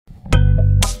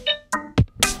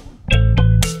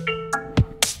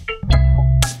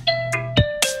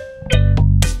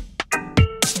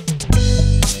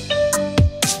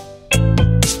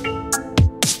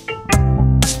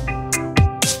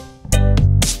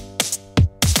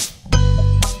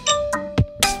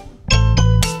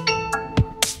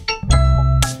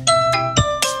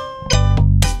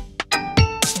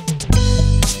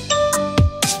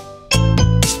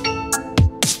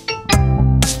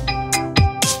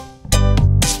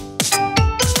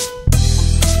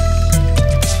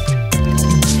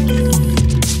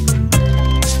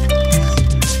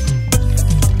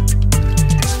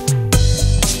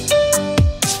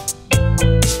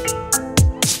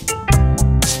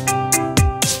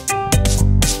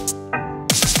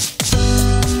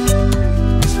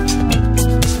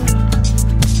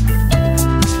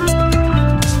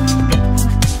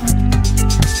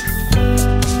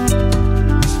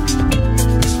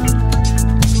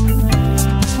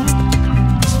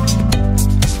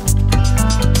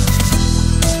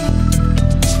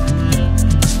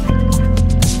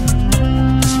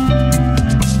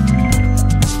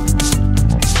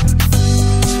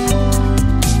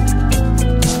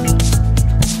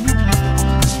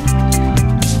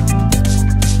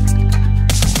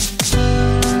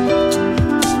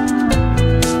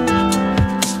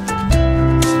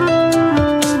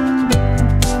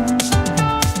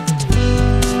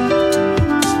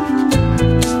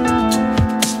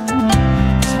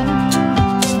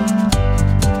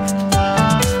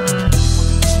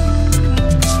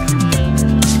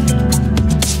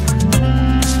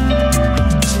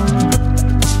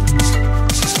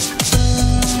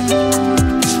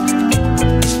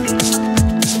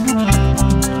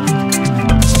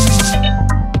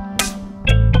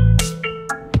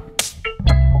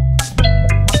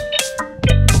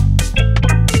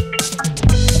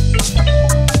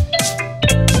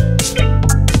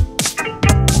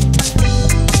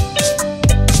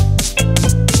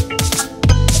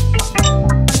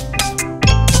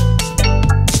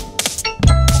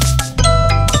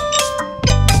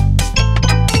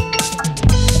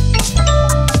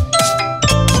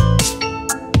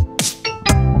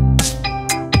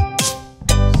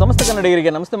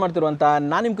ಕನ್ನಡಿಗರಿಗೆ ನಮಸ್ತೆ ಮಾಡ್ತಿರುವಂತ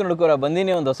ನಾನು ನಿಮ್ಮ ಕನ್ನಡಕರ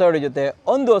ಬಂದಿನಿ ಒಂದು ಹೊಸ ವಿಡಿಯೋ ಜೊತೆ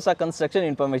ಒಂದು ಹೊಸ ಕನ್ಸ್ಟ್ರಕ್ಷನ್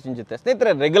ಇನ್ಫಾರ್ಮೇಷನ್ ಜೊತೆ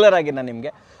ಸ್ನೇಹಿತರೆ ರೆಗ್ಯುಲರ್ ಆಗಿ ನಾನು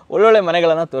ನಿಮಗೆ ಒಳ್ಳೊಳ್ಳೆ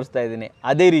ಮನೆಗಳನ್ನು ತೋರಿಸ್ತಾ ಇದ್ದೀನಿ.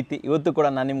 ಅದೇ ರೀತಿ ಇವತ್ತು ಕೂಡ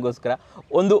ನಾನು ನಿಮಗೋಸ್ಕರ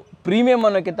ಒಂದು ಪ್ರೀಮಿಯಂ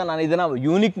ಅನ್ನೋಕ್ಕಿಂತ ನಾನು ಇದನ್ನು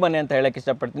ಯೂನಿಕ್ ಮನೆ ಅಂತ ಹೇಳಕ್ಕೆ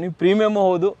ಇಷ್ಟಪಡ್ತೀನಿ. ಪ್ರೀಮಿಯಮು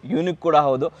ಹೌದು, ಯೂನಿಕ್ ಕೂಡ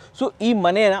ಹೌದು. ಸೊ ಈ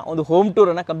ಮನೆಯ ಒಂದು ಹೋಮ್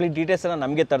ಟೂರನ್ನು ಕಂಪ್ಲೀಟ್ ಡೀಟೇಲ್ಸನ್ನು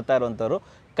ನಮಗೆ ತರ್ತಾ ಇರುವಂಥವ್ರು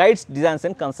ಕೈಟ್ಸ್ ಡಿಸೈನ್ಸ್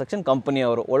ಆ್ಯಂಡ್ ಕನ್ಸ್ಟ್ರಕ್ಷನ್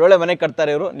ಕಂಪನಿಯವರು. ಒಳ್ಳೊಳ್ಳೆ ಮನೆ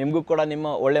ಕಟ್ತಾರೆ ಇವರು. ನಿಮಗೂ ಕೂಡ ನಿಮ್ಮ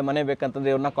ಒಳ್ಳೆ ಮನೆ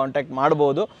ಬೇಕಂತಂದ್ರೆ ಇವ್ರನ್ನ ಕಾಂಟ್ಯಾಕ್ಟ್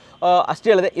ಮಾಡ್ಬೋದು.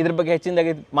 ಅಷ್ಟೇ ಅಲ್ಲದೆ ಇದ್ರ ಬಗ್ಗೆ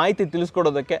ಹೆಚ್ಚಿನದಾಗಿ ಮಾಹಿತಿ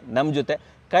ತಿಳಿಸ್ಕೊಡೋದಕ್ಕೆ ನಮ್ಮ ಜೊತೆ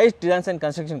kites designs and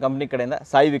construction company ಕಡೆಯಿಂದ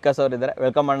ಸಾಯಿ ವಿಕಾಸ್ ಅವರಿದ್ದಾರೆ.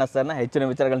 ವೆಲ್ಕಮ್ ಮಾಡೋಣ ಸರ್ನ, ಹೆಚ್ಚಿನ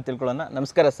ವಿಚಾರಗಳನ್ನ ತಿಳ್ಕೊಳ್ಳೋಣ.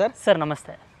 ನಮಸ್ಕಾರ ಸರ್. ಸರ್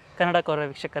ನಮಸ್ತೆ. ಕನ್ನಡ ಕೌರವ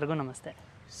ವೀಕ್ಷಕರಿಗೂ ನಮಸ್ತೆ.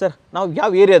 ಸರ್ ನಾವು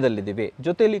ಯಾವ ಏರಿಯಾದಲ್ಲಿದ್ದೀವಿ,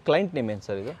 ಜೊತೆಯಲ್ಲಿ ಕ್ಲೈಂಟ್ ನೇಮ್ ಏನು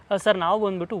ಸರ್ ಇದು? ಸರ್ ನಾವು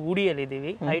ಬಂದ್ಬಿಟ್ಟು ಊಡಿಯಲ್ಲಿ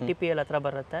ಇದ್ದೀವಿ, ITPL ಹತ್ರ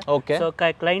ಬರುತ್ತೆ. ಓಕೆ. ಸೊ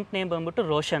ಕ್ಲೈಂಟ್ ನೇಮ್ ಬಂದ್ಬಿಟ್ಟು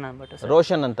ರೋಷನ್ ಅಂದ್ಬಿಟ್ಟು.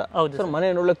 ರೋಷನ್ ಅಂತ. ಹೌದು ಸರ್. ಮನೆ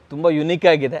ನೋಡಕ್ಕೆ ತುಂಬಾ ಯುನಿಕ್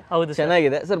ಆಗಿದೆ, ಹೌದು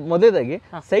ಚೆನ್ನಾಗಿದೆ ಸರ್. ಮೊದಲೇದಾಗಿ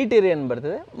ಸೈಟ್ ಏರಿಯಾ ಏನು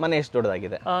ಬರ್ತದೆ, ಮನೆ ಎಷ್ಟು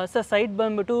ದೊಡ್ಡದಾಗಿದೆ? ಸರ್ ಸೈಟ್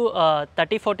ಬಂದ್ಬಿಟ್ಟು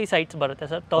 30-40 ಸೈಟ್ಸ್ ಬರುತ್ತೆ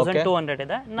ಸರ್. 1200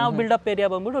 ಇದೆ. ನಾವು ಬಿಲ್ಡಪ್ ಏರಿಯಾ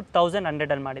ಬಂದ್ಬಿಟ್ಟು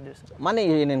 1100 ಅಲ್ಲಿ ಮಾಡಿದ್ವಿ ಸರ್. ಮನೆ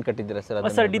ಏನೇನು ಕಟ್ಟಿದ್ದೀರಾ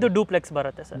ಸರ್? ಸರ್ ಇದು ಡೂಪ್ಲೆಕ್ಸ್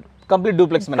ಬರುತ್ತೆ ಸರ್. ಕಂಪ್ಲೀಟ್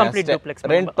ಡೂಪ್ಲೆಕ್ಸ್ ಮನೆ, ಕಂಪ್ಲೀಟ್ ಡೂಪ್ಲೆಕ್ಸ್.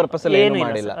 ರೆಂಟ್ ಪರ್ಪಸ್ ಅಲ್ಲಿ ಏನು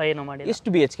ಮಾಡಿಲ್ಲ? ಏನು ಮಾಡಿಲ್ಲ. ಎಷ್ಟು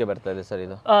BHK ಬರ್ತಾ ಇದೆ ಸರ್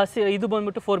ಇದು? ಇದು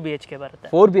ಬಂದ್ಬಿಟ್ಟು 4 BHK ಬರುತ್ತೆ.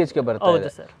 4 BHK ಬರ್ತಾ ಇದೆ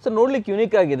ಸರ್. ನೋಡ್ಲಿಕ್ಕೆ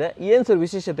ಯುನಿಕ್ ಆಗಿದೆ. ಏನ್ ಸರ್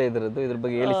ವಿಶೇಷತೆ ಇದ್ರದ್ದು? ಇದ್ರ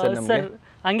ಬಗ್ಗೆ ಹೇಳಿ ಸರ್ ನಮಗೆ.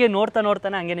 ಹಂಗೆ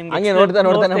ನೋಡ್ತಾನೆ ಹಂಗೆ ನಿಮ್ಗೆ ಹಂಗೆ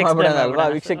ನೋಡ್ತಾನೆ ಮಾಡ್ಬಿಡೋಣ ಅಲ್ವಾ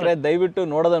ವೀಕ್ಷಕರೇ? ದಯವಿಟ್ಟು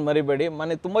ನೋಡೋದನ್ನ ಮರಿಬೇಡಿ.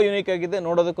 ಮನೆ ತುಂಬಾ ಯುನಿಕ್ ಆಗಿದೆ,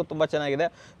 ನೋಡೋದಕ್ಕೂ ತುಂಬಾ ಚೆನ್ನಾಗಿದೆ.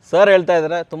 ಸರ್ ಹೇಳ್ತಾ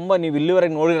ಇದಾರೆ ತುಂಬಾ ನೀವು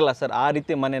ಇಲ್ಲಿವರೆಗೆ ನೋಡಿರಲ್ಲ ಸರ್ ಆ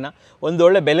ರೀತಿ ಮನೆನ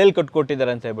ಒಂದೊಳ್ಳೆ ಬೆಲೆಯಲ್ಲಿ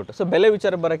ಕಟ್ಕೊಟ್ಟಿದ್ದಾರೆ ಅಂತ ಹೇಳ್ಬಿಟ್ಟು. ಸೊ ಬೆಲೆ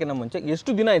ವಿಚಾರ ಬರೋಕ್ಕಿಂತ ಮುಂಚೆ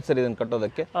ಎಷ್ಟು ದಿನ ಆಯ್ತು ಸರ್ ಇದನ್ನ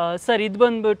ಕಟ್ಟೋದಕ್ಕೆ? ಸರ್ ಇದು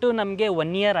ಬಂದ್ಬಿಟ್ಟು ನಮಗೆ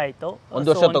 1 year ಆಯ್ತು.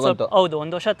 ಒಂದು ವರ್ಷ ತಗೊಂತು? ಹೌದು,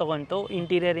 1 ವರ್ಷ ತಗೊಂತು.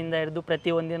 ಇಂಟೀರಿಯರ್ ಇಂದ ಹಿಡಿದು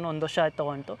ಪ್ರತಿ ಒಂದಿನ 1 ವರ್ಷ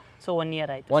ತಗೊಂತು. ಸೊ 1 year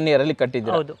ಆಯ್ತು. 1 year ಅಲ್ಲಿ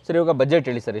ಕಟ್ಟಿದ್ದೀರಾ? ಹೌದು ಸರ್. ಇವಾಗ ಬಜೆಟ್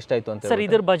ಹೇಳಿ ಸರ್, ಎಷ್ಟಾಯ್ತು ಅಂತ? ಸರ್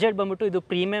ಇದ್ರ ಬಜೆಟ್ ಬಂದ್ಬಿಟ್ಟು ಇದು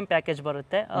ಪ್ರೀಮಿಯಂ ಪ್ಯಾಕೇಜ್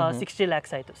ಬರುತ್ತೆ, 60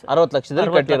 lakhs ಆಯ್ತು ಸರ್. 60 ಲಕ್ಷದಲ್ಲಿ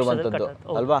ಕಟ್ಟಿರುವಂತದ್ದು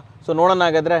ಅಲ್ವಾ? ಸೊ ನೋಡೋಣ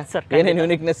ಹಾಗಾದ್ರೆ ಏನೇನು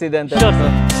ಯೂನಿಕ್ನೆಸ್ ಇದೆ ಅಂತ.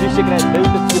 ವೀಕ್ಷಕರೇ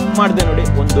ದಯವಿಟ್ಟು ಸ್ಕಿಪ್ ಮಾಡದೆ ನೋಡಿ.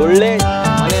 ಒಂದೊಳ್ಳೆ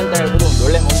ಮನೆ ಅಂತ ಹೇಳ್ಬೋದು,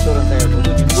 ಒಂದೊಳ್ಳೆ ಹೋಮ್ ಟೂರ್ ಅಂತ ಹೇಳ್ಬೋದು.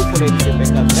 ನಿಮಗೂ ಕೂಡ ಇದಕ್ಕೆ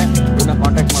ಬೇಕಾದ್ರೆ ಇದನ್ನ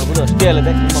ಕಾಂಟ್ಯಾಕ್ಟ್ ಮಾಡ್ಬೋದು. ಅಷ್ಟೇ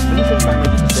ಅಲ್ಲದೆ ನಿಮ್ಮ ಫ್ರೆಂಡ್ಸ್ ಅಂಡ್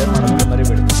ಫ್ಯಾಮಿಲಿ ಜೊತೆ ಶೇರ್ ಮಾಡೋದನ್ನ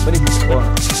ಮರಿಬೇಡಿ. ಬರೀ ಹೋಗೋಣ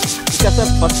ಈಗ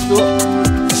ಸರ್. ಫಸ್ಟು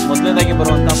ಮೊದಲನೇದಾಗಿ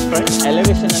ಬರುವಂಥ ಫ್ರಂಟ್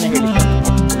ಎಲಿವೇಶನ್ ಅನ್ನ ಹೇಳಿ ಸರ್.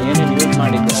 ಏನೇನು ಯೂಸ್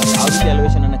ಮಾಡಿದ್ದೀರಾ, ಯಾವ ರೀತಿ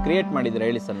ಎಲಿವೇಶನ್ ಅನ್ನ ಕ್ರಿಯೇಟ್ ಮಾಡಿದ್ದೀರಾ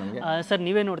ಹೇಳಿ ಸರ್ ನಮಗೆ. ಸರ್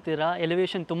ನೀವೇ ನೋಡ್ತೀರಾ,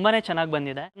 ಎಲಿವೇಶನ್ ತುಂಬಾನೇ ಚೆನ್ನಾಗಿ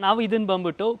ಬಂದಿದೆ. ನಾವು ಇದನ್ನ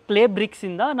ಬಂದ್ಬಿಟ್ಟು ಕ್ಲೇ ಬ್ರಿಕ್ಸ್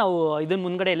ಇಂದ ನಾವು ಇದನ್ನ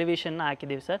ಮುಂದ್ಗಡೆ ಎಲಿವೇಶನ್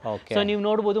ಹಾಕಿದೀವಿ ಸರ್. ಸೊ ನೀವು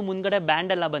ನೋಡಬಹುದು ಮುಂದ್ಗಡೆ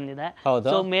ಬ್ಯಾಂಡ್ ಎಲ್ಲ ಬಂದಿದೆ.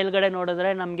 ಸೊ ಮೇಲ್ಗಡೆ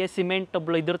ನೋಡಿದ್ರೆ ನಮಗೆ ಸಿಮೆಂಟ್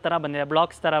ಇದ್ರ ತರ ಬಂದಿದೆ,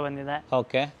 ಬ್ಲಾಕ್ಸ್ ತರ ಬಂದಿದೆ.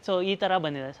 ಓಕೆ. ಸೊ ಈ ತರ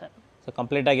ಬಂದಿದೆ ಸರ್. ಸೊ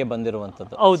ಕಂಪ್ಲೀಟ್ ಆಗಿ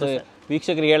ಬಂದಿರುವಂತದ್ದು. ಹೌದು.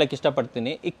 ವೀಕ್ಷಕರಿಗೆ ಹೇಳಕ್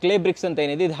ಇಷ್ಟಪಡ್ತೀನಿ, ಈ ಕ್ಲೇ ಬ್ರಿಕ್ಸ್ ಅಂತ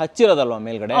ಏನಿದೆ ಇದು ಹಚ್ಚಿರೋದಲ್ವಾ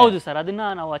ಮೇಲ್ಗಡೆ? ಹೌದು ಸರ್, ಅದನ್ನ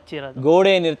ನಾವು ಹಚ್ಚಿರೋದು.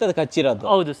 ಗೋಡೆ ಏನಿರುತ್ತೆ ಅದಕ್ಕೆ ಹಚ್ಚಿರೋದು?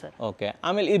 ಹೌದು ಸರ್. ಓಕೆ.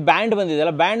 ಆಮೇಲೆ ಈ ಬ್ಯಾಂಡ್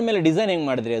ಬಂದಿದೆಯಲ್ಲ, ಬ್ಯಾಂಡ್ ಮೇಲೆ ಡಿಸೈನ್ ಹೆಂಗ್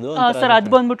ಮಾಡಿದ್ರಿ ಅದು? ಸರ್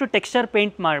ಅದು ಬಂದ್ಬಿಟ್ಟು ಟೆಕ್ಸ್ಚರ್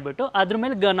ಪೇಂಟ್ ಮಾಡ್ಬಿಟ್ಟು ಅದ್ರ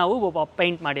ಮೇಲೆ ನಾವು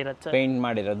ಪೇಂಟ್ ಮಾಡಿರೋದು ಸರ್. ಪೇಂಟ್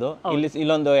ಮಾಡಿರೋದು.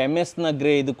 ಇಲ್ಲೊಂದು MS ನ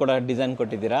ಗ್ರೇ ಇದು ಕೂಡ ಡಿಸೈನ್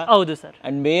ಕೊಟ್ಟಿದ್ದೀರಾ? ಹೌದು ಸರ್.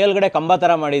 ಅಂಡ್ ಮೇಲ್ಗಡೆ ಕಂಬ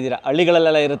ತರ ಮಾಡಿದೀರಾ,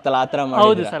 ಹಳ್ಳಿಗಳೆಲ್ಲ ಇರುತ್ತಲ್ಲ ಆ ತರ ಮಾಡಿದೀರಾ?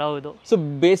 ಹೌದು ಸರ್. ಹೌದು. ಸೊ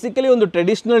ಬೇಸಿಕಲಿ ಒಂದು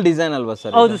ಟ್ರೆಡಿಷನಲ್ ಡಿಸೈನ್ ಅಲ್ವಾ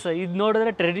ಸರ್? ಹೌದು ಸರ್. ಇದು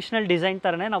ನೋಡಿದ್ರೆ ಟ್ರೆಡಿಷನಲ್ ಡಿಸೈನ್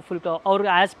ತರನೇ ನಾವು ಫುಲ್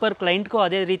ಅವ್ರಿಗೆ ಆಸ್ ಪರ್ ಕ್ಲೈಂಟ್ಗೂ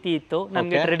ಅದೇ ರೀತಿ ಇತ್ತು.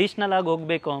 ನಮ್ಗೆ ಟ್ರೆಡಿಷನಲ್ ಆಗಿ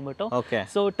ಹೋಗ್ಬೇಕು ಅಂದ್ಬಿಟ್ಟು.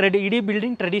 ಸೊ ಇಡೀ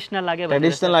ಬಿಲ್ಡಿಂಗ್ ಟ್ರೆಡಿಷನಲ್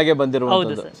ಆಗೇ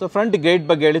ಬಂದಿರುವಂತದ್ದು. ಸೊ ಫ್ರಂಟ್ ಗೇಟ್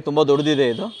ಬಗ್ಗೆ ಹೇಳಿ, ತುಂಬಾ ದೊಡ್ಡದಿದೆ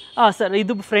ಇದು. ಸರ್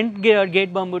ಇದು ಫ್ರಂಟ್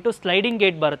ಗೇಟ್ ಬಂದ್ಬಿಟ್ಟು ಸ್ಲೈಡಿಂಗ್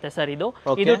ಗೇಟ್ ಬರುತ್ತೆ ಸರ್. ಇದು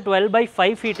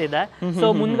 12x5 feet ಇದೆ. ಸೊ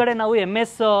ಮುಂದ್ಗಡೆ ನಾವು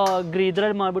MS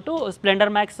ಇದ್ರಲ್ಲಿ ಮಾಡ್ಬಿಟ್ಟು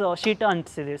Splendor Max sheet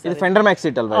ಅಂಟಿಸಿದೀವಿ sir. ಫೆಂಡರ್ Max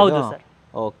sheet ಅಲ್ವಾ? ಹೌದು ಸರ್.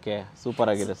 ಓಕೆ,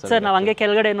 ಸೂಪರ್ ಆಗಿದೆ ಸರ್. ಸರ್ ನಾವು ಹಂಗೆ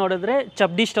ಕೆಳಗಡೆ ನೋಡಿದ್ರೆ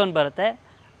ಚಪ್ಡಿ ಸ್ಟೋನ್ ಬರುತ್ತೆ,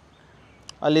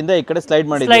 ಅಲ್ಲಿಂದ ಈ ಕಡೆ ಸ್ಲೈಡ್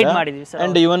ಮಾಡಿದೀವಿ ಸರ್.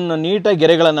 ಅಂಡ್ ಇವನ್ ನೀಟಾಗಿ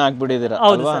ಗೆರೆಗಳನ್ನ ಹಾಕ್ಬಿಟ್ಟಿದ್ದೀರಾ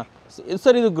ಅಲ್ವಾ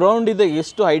ಸರ್? ಇದು ಗ್ರೌಂಡ್ ಇದೆ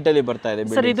ಎಷ್ಟು ಹೈಟ್ ಅಲ್ಲಿ ಬರ್ತಾ ಇದೆ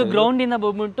ಸರ್? ಇದು ಗ್ರೌಂಡ್ ಇಂದ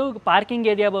ಬಂದ್ಬಿಟ್ಟು ಪಾರ್ಕಿಂಗ್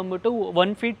ಏರಿಯಾ ಬಂದ್ಬಿಟ್ಟು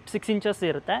 1 feet 6 inches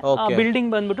ಇರುತ್ತೆ. ಬಿಲ್ಡಿಂಗ್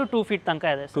ಬಂದ್ಬಿಟ್ಟು 2 feet ತನಕ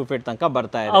ಇದೆ. 2 feet ತನಕ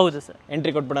ಬರ್ತಾ ಇದೆ. ಹೌದು ಸರ್.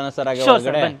 ಎಂಟ್ರಿ ಕೊಟ್ಬಿಡೋಣ ಸರ್ ಹಾಗೆ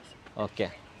ಒಳಗಡೆ? ಓಕೆ.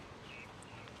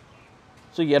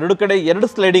 ಸೊ ಎರಡು ಕಡೆ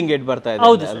 2 ಸ್ಲೈಡಿಂಗ್ ಗೇಟ್ ಬರ್ತಾ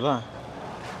ಇದೆ ಅಲ್ವಾ?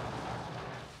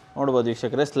 ನೋಡ್ಬೋದು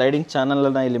ವೀಕ್ಷಕರೇ, ಸ್ಲೈಡಿಂಗ್ ಚಾನಲ್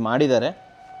ಅನ್ನ ಇಲ್ಲಿ ಮಾಡಿದ್ದಾರೆ.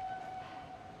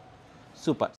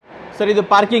 Super sir. ಇದು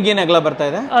ಪಾರ್ಕಿಂಗ್ ಏನು ಅಗಲ ಬರ್ತಾ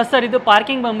ಇದೆ ಸರ್? ಇದು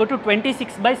ಪಾರ್ಕಿಂಗ್ ಬಂದ್ಬಿಟ್ಟು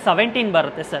 26x17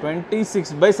 ಬರುತ್ತೆ ಸರ್.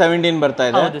 26x17 ಬರ್ತಾ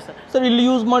ಇದೆ. ಹೌದು ಸರ್. ಸರ್ ಇಲ್ಲಿ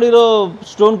ಯೂಸ್ ಮಾಡಿರೋ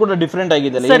ಸ್ಟೋನ್ ಕೂಡ ಡಿಫರೆಂಟ್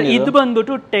ಆಗಿದೆ ಸರ್. ಇದು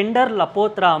ಬಂದ್ಬಿಟ್ಟು ಟೆಂಡರ್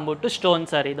ಲಪೋತ್ರ ಅಂದ್ಬಿಟ್ಟು ಸ್ಟೋನ್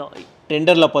ಸರ್. ಇದು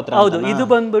ಟೆಂಡರ್ ಲಪೋತ್ರ. ಹೌದು. ಇದು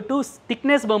ಬಂದ್ಬಿಟ್ಟು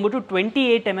ಥಿಕ್ನೆಸ್ ಬಂದ್ಬಿಟ್ಟು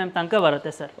 28 mm ತನಕ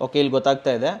ಬರುತ್ತೆ ಸರ್. ಓಕೆ, ಇಲ್ಲಿ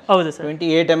ಗೊತ್ತಾಗ್ತಾ ಇದೆ. ಹೌದು ಸರ್.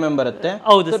 28 mm ಬರುತ್ತೆ.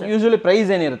 ಹೌದು ಸರ್. ಯೂಶುವಲಿ ಪ್ರೈಸ್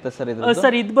ಏನಿರುತ್ತೆ ಸರ್ ಇದು?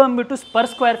 ಸರ್ ಇದು ಬಂದ್ಬಿಟ್ಟು ಪರ್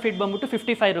ಸ್ಕ್ವೇರ್ ಫೀಟ್ ಬಂದ್ಬಿಟ್ಟು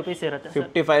 55 rupees ಇರುತ್ತೆ.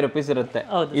 55 rupees ಇರುತ್ತೆ.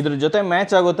 ಇದ್ರ ಜೊತೆ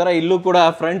ಮ್ಯಾಚ್ ಆಗೋ ತರ ಇಲ್ಲೂ ಕೂಡ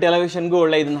ಫ್ರಂಟ್ ಎಲಿವೇಶನ್ಗೂ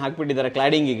ಒಳ್ಳೆ ಇದನ್ನ ಹಾಕ್ಬಿಟ್ಟಿದ್ದಾರೆ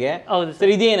ಕ್ಲಾಡಿಂಗ್ ಗೆ. ಹೌದು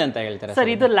ಸರ್. ಇದೇನಂತ ಹೇಳ್ತಾರೆ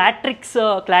ಸರ್? ಇದು ಲ್ಯಾಟ್ರಿಕ್ಸ್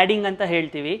ಕ್ಲಾಡಿಂಗ್ ಅಂತ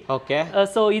ಹೇಳ್ತೀವಿ. ಓಕೆ.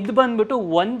 ಸೊ ಇದು ಬಂದ್ಬಿಟ್ಟು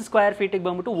 1 square feet ಗೆ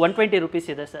ಬಂದ್ಬಿಟ್ಟು 120 rupees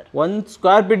ಇದೆ ಸರ್. 1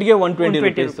 square feet ಗೆ 120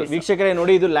 rupees. ವೀಕ್ಷಕರೇ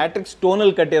ನೋಡಿ, ಇದು ಲ್ಯಾಟ್ರಿಕ್ಸ್ ಸ್ಟೋನ್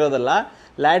ಅಲ್ಲಿ ಕಟ್ಟಿರೋದಲ್ಲ,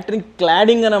 ಲ್ಯಾಟ್ರಿನ್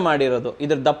ಕ್ಲಾಡಿಂಗ್ ಅನ್ನ ಮಾಡಿರೋದು.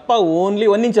 ಇದ್ರ ದಪ್ಪ ಓನ್ಲಿ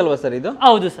 1 inch ಅಲ್ವಾ ಸರ್ ಇದು?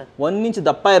 ಹೌದು ಸರ್. 1 inch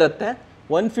ದಪ್ಪ ಇರುತ್ತೆ.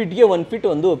 1 feet ಗೆ 1 feet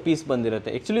ಒಂದು ಪೀಸ್ ಬಂದಿರುತ್ತೆ.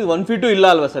 ಆಕ್ಚುಲಿ 1 feet ಇಲ್ಲ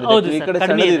ಅಲ್ವಾ ಸರ್? ಈ ಕಡೆ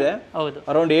ಸಣ್ಣದಿದೆ,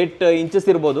 ಅರೌಂಡ್ 8 inches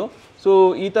ಇರ್ಬೋದು. ಸೊ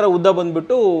ಈ ತರ ಉದ್ದ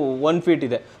ಬಂದ್ಬಿಟ್ಟು 1 feet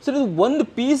ಇದೆ. ಸರ್ ಇದು ಒಂದು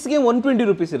ಪೀಸ್ಗೆ 120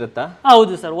 rupees ಇರುತ್ತಾ?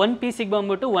 ಹೌದು ಸರ್. 1 piece ಗೆ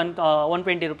ಬಂದ್ಬಿಟ್ಟು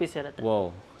 120 rupees ಇರುತ್ತೆ. ವಾವ್,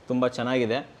 ತುಂಬಾ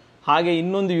ಚೆನ್ನಾಗಿದೆ. ಹಾಗೆ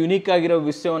ಇನ್ನೊಂದು ಯುನೀಕ್ ಆಗಿರೋ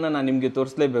ವಿಷಯವನ್ನ ನಾನು ನಿಮ್ಗೆ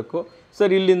ತೋರಿಸಲೇಬೇಕು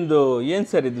ಸರ್. ಇಲ್ಲಿಂದು ಏನ್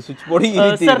ಸರ್ ಇದು ಸ್ವಿಚ್ ಬೋರ್ಡ್?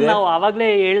 ಸರ್ ನಾವು ಆವಾಗಲೇ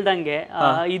ಹೇಳ್ದಂಗೆ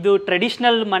ಇದು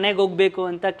ಟ್ರೆಡಿಷನಲ್ ಮನೆಗೆ ಹೋಗ್ಬೇಕು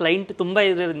ಅಂತ ಕ್ಲೈಂಟ್ ತುಂಬಾ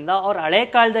ಇರೋದ್ರಿಂದ ಅವ್ರ ಹಳೆ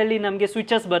ಕಾಲದಲ್ಲಿ ನಮ್ಗೆ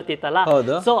ಸ್ವಿಚಸ್ ಬರ್ತಿತ್ತಲ್ಲ,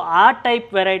 ಸೊ ಆ ಟೈಪ್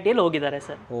ವೆರೈಟಿಯಲ್ಲಿ ಹೋಗಿದ್ದಾರೆ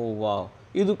ಸರ್. ಓ ವಾವ್.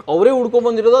 ಇದು ಅವರೇ ಹುಡ್ಕೊಂಡ್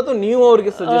ಬಂದಿರೋದು ಅಥವಾ ನೀವು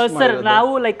ಅವ್ರಿಗೆ ಸಜೆಸ್ಟ್ ಸರ್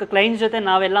ನಾವು ಲೈಕ್ ಕ್ಲೈಂಟ್ ಜೊತೆ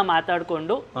ನಾವೆಲ್ಲ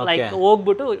ಮಾತಾಡ್ಕೊಂಡು ಲೈಕ್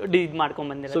ಹೋಗ್ಬಿಟ್ಟು ಇದು ಮಾಡ್ಕೊಂಡ್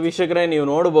ಬಂದಿರೋ. ಸೊ ವೀಕ್ಷಕರೇ ನೀವು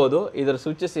ನೋಡಬಹುದು ಇದರ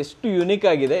ಸ್ವಿಚಸ್ ಎಷ್ಟು ಯುನೀಕ್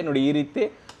ಆಗಿದೆ ನೋಡಿ. ಈ ರೀತಿ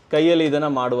ಕೈಯಲ್ಲಿ ಇದನ್ನ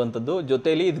ಮಾಡುವಂಥದ್ದು.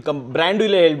 ಜೊತೆಲಿ ಇದು ಬ್ರ್ಯಾಂಡು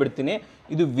ಇಲ್ಲೇ ಹೇಳ್ಬಿಡ್ತೀನಿ,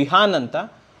 ಇದು ವಿಹಾನ್ ಅಂತ.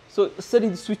 ಸೊ ಸರ್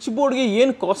ಇದು ಸ್ವಿಚ್ ಬೋರ್ಡ್ಗೆ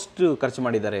ಏನು ಕಾಸ್ಟ್ ಖರ್ಚು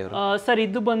ಮಾಡಿದ್ದಾರೆ ಇವರು? ಸರ್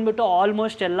ಇದು ಬಂದ್ಬಿಟ್ಟು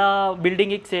ಆಲ್ಮೋಸ್ಟ್ ಎಲ್ಲ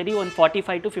ಬಿಲ್ಡಿಂಗ್ ಸೇರಿ ಒಂದು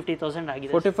 45,000 to 50,000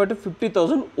 ಆಗಿದೆ. 45,000 to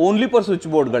 50,000 ಓನ್ಲಿ ಫಾರ್ ಸ್ವಿಚ್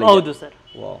ಬೋರ್ಡ್ಗಳು? ಹೌದು ಸರ್.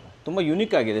 ವಾವ್, ತುಂಬಾ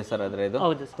ಯುನೀಕ್ ಆಗಿದೆ ಸರ್. ಆದ್ರೆ ಇದು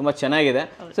ಹೌದು ತುಂಬಾ ಚೆನ್ನಾಗಿದೆ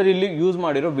ಸರ್. ಇಲ್ಲಿ ಯೂಸ್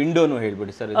ಮಾಡಿರೋ ವಿಂಡೋನು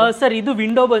ಹೇಳ್ಬಿಡಿ ಸರ್. ಸರ್ ಇದು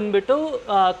ವಿಂಡೋ ಬಂದ್ಬಿಟ್ಟು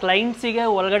ಕ್ಲೈಂಟ್ಸಿಗೆ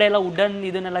ಒಳಗಡೆ ಎಲ್ಲ ವುಡನ್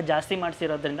ಇದನ್ನೆಲ್ಲ ಜಾಸ್ತಿ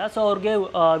ಮಾಡಿಸಿರೋದ್ರಿಂದ ಸೊ ಅವ್ರಿಗೆ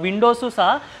ವಿಂಡೋಸು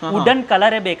ಸಹ ವುಡನ್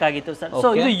ಕಲರೇ ಬೇಕಾಗಿತ್ತು ಸರ್.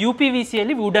 ಸೊ ಇದು UPVC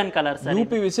ಅಲ್ಲಿ ವುಡನ್ ಕಲರ್ ಸರ್.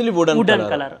 UPVC ಅಲ್ಲಿ ವುಡನ್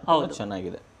ಕಲರ್. ಹೌದು,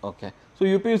 ಚೆನ್ನಾಗಿದೆ. ಓಕೆ. ಸೊ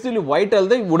UPVC ಅಲ್ಲಿ ವೈಟ್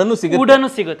ಅಲ್ಲದೆ ವುಡನ್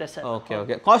ಸಿಗುತ್ತೆ ಸರ್. Okay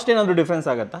okay. ಕಾಸ್ಟ್ ಏನಾದರೂ ಡಿಫರೆನ್ಸ್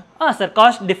ಆಗುತ್ತಾ? ಸರ್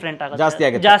ಕಾಸ್ಟ್ ಡಿಫರೆಂಟ್ ಆಗುತ್ತೆ,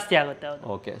 ಜಾಸ್ತಿ ಆಗುತ್ತೆ.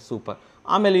 Okay super.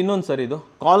 ಆಮೇಲೆ ಇನ್ನೊಂದು ಸರ್, ಇದು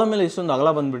ಕಾಲಮ್ ಮೇಲೆ ಇಷ್ಟೊಂದು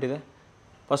ಅಗಲ ಬಂದ್ಬಿಟ್ಟಿದೆ.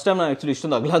 ಫಸ್ಟ್ ಟೈಮ್ ನಾನು ಆಕ್ಚುಲಿ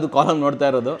ಇಷ್ಟೊಂದು ಅಗಲದು ಕಾಲಮ್ ನೋಡ್ತಾ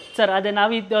ಇರೋದು ಸರ್. ಅದೇ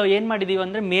ನಾವು ಇದು ಏನು ಮಾಡಿದೀವಿ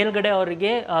ಅಂದ್ರೆ ಮೇಲ್ಗಡೆ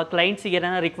ಅವರಿಗೆ ಕ್ಲೈಂಟ್ಸಿಗೆ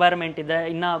ಏನಾರ ರಿಕ್ವೈರ್ಮೆಂಟ್ ಇದೆ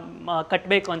ಇನ್ನ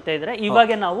ಕಟ್ಟಬೇಕು ಅಂತ ಇದ್ರೆ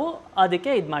ಇವಾಗ ನಾವು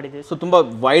ಅದಕ್ಕೆ ಇದು ಮಾಡಿದೀವಿ. ಸೊ ತುಂಬಾ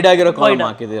ವೈಡ್ ಆಗಿರೋ ಕಾಲಮ್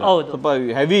ಹಾಕಿದ್ದೀರಾ, ಸ್ವಲ್ಪ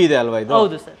ಹೆವಿ ಇದೆ ಅಲ್ವಾ ಇದು?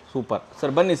 ಹೌದು ಸರ್. Super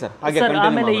sir. ಬನ್ನಿ ಸರ್. ಹಾಗೆ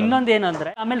ಆಮೇಲೆ ಇನ್ನೊಂದು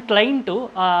ಏನಂದ್ರೆ ಆಮೇಲೆ ಕ್ಲೈಂಟು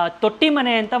ತೊಟ್ಟಿ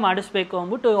ಮನೆ ಅಂತ ಮಾಡಿಸ್ಬೇಕು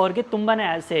ಅಂದ್ಬಿಟ್ಟು ಅವ್ರಿಗೆ ತುಂಬಾನೇ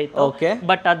ಆಸೆ ಇತ್ತು.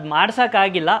 ಬಟ್ ಅದ್ ಮಾಡ್ಸಕ್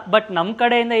ಆಗಿಲ್ಲ. ಬಟ್ ನಮ್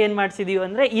ಕಡೆಯಿಂದ ಏನ್ ಮಾಡ್ಸಿದೀವಿ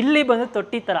ಅಂದ್ರೆ ಇಲ್ಲಿ ಬಂದು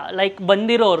ತೊಟ್ಟಿ ತರ ಲೈಕ್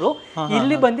ಬಂದಿರೋರು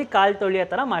ಇಲ್ಲಿ ಬಂದು ಕಾಲ್ ತೊಳಿಯೋ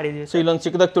ತರ ಮಾಡಿದೀವಿ. ಸೊ ಇಲ್ಲೊಂದು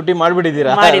ಚಿಕ್ಕದಾಗ ತೊಟ್ಟಿ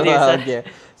ಮಾಡ್ಬಿಟ್ಟಿದ್ದೀರಾ?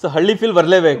 ಸೊ ಹಳ್ಳಿ ಫೀಲ್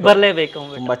ಬರ್ಲೇಬೇಕು.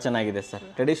 ತುಂಬಾ ಚೆನ್ನಾಗಿದೆ ಸರ್.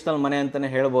 ಟ್ರೆಡಿಷನಲ್ ಮನೆ ಅಂತಾನೆ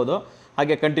ಹೇಳ್ಬೋದು.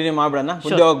 ಹಾಗೆ ಕಂಟಿನ್ಯೂ ಮಾಡ್ಬಿಡೋಣ,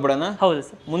 ಮುಂದೆ ಹೋಗ್ಬಿಡೋಣ. ಹೌದು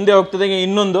ಸರ್. ಮುಂದೆ ಹೋಗ್ತದೆ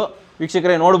ಇನ್ನೊಂದು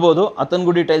ವೀಕ್ಷಕರೇ ನೋಡಬಹುದು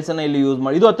ಅತನ್ಗುಡಿ ಟೈಲ್ಸ್ ಅನ್ನ ಇಲ್ಲಿ ಯೂಸ್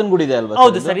ಮಾಡಿ. ಇದು ಅತನ್ಗುಡಿ ಇದೆ ಅಲ್ವಾ?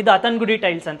 ಹೌದು ಸರ್, ಇದು ಅತನ್ಗುಡಿ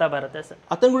ಟೈಲ್ಸ್ ಅಂತ ಬರುತ್ತೆ ಸರ್.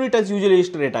 ಅತನ್ಗುಡಿ ಟೈಲ್ಸ್ ಯೂಶುವಲಿ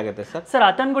ಎಷ್ಟು ರೇಟ್ ಆಗುತ್ತೆ ಸರ್? ಸರ್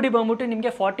ಅತನ್ಗುಡಿ ಬಂದ್ಬಿಟ್ಟು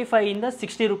ನಿಮಗೆ 45 ಇಂದ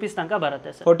 60 ರೂಪೀಸ್ ತನಕ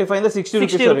ಬರುತ್ತೆ ಸರ್. 45 ಇಂದ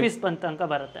 60 ರೂಪೀಸ್ ತನಕ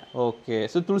ಬರುತ್ತೆ. ಓಕೆ.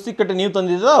 ಸೊ ತುಳಸಿ ಕಟ್ಟೆ ನೀವು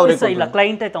ತಂದಿದ್ದಾ ಅವರೇ? ಇಲ್ಲ,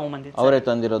 ಕ್ಲೈಂಟ್ ತಗೊಂಡ್ಬಂದಿದ್ದು, ಅವರೇ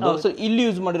ತಂದಿರೋದು. ಸೊ ಇಲ್ಲಿ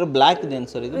ಯೂಸ್ ಮಾಡಿರೋ ಬ್ಲಾಕ್ ಇದೆ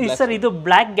ಸರ್ ಇದು? ಸರ್ ಇದು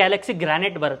ಬ್ಲಾಕ್ ಗ್ಯಾಲಕ್ಸಿ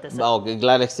ಗ್ರಾನೈಟ್ ಬರುತ್ತೆ ಸರ್. ಓಕೆ,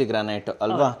 ಗ್ಯಾಲಕ್ಸಿ ಗ್ರಾನೈಟ್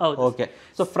ಅಲ್ವಾ? ಓಕೆ.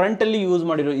 ಸೊ ಫ್ರಂಟ್ ಅಲ್ಲಿ ಯೂಸ್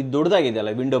ಮಾಡಿರೋ ಇದು ದೊಡ್ಡದಾಗಿದೆ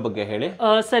ಅಲ್ಲ, ವಿಂಡೋ ಬಗ್ಗೆ ಹೇಳಿ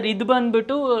ಸರ್. ಇದು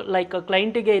ಬಂದ್ಬಿಟ್ಟು ಲೈಕ್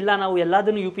ಕ್ಲೈಂಟಿಗೆ ಇಲ್ಲ ನಾವು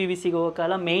ಎಲ್ಲದನ್ನು UPVC ಗೆ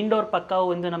ಹೋಗಲ್ಲ, ಮೇನ್ ಡೋರ್ ಪಕ್ಕ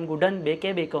ಒಂದು ನಮ್ಗೆ ವುಡನ್ ಬೇಕೇ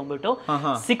ಬೇಕು ಅಂದ್ಬಿಟ್ಟು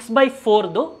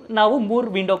 6x4 ನಾವು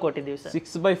 3 ವಿಂಡೋ ಕೊಟ್ಟಿದ್ದೀವಿ ಸರ್.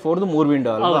 6x4 3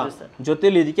 ವಿಂಡೋ ಅಲ್ವಾ?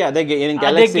 ಜೊತೆಲಿ ಇದಕ್ಕೆ ಅದೇ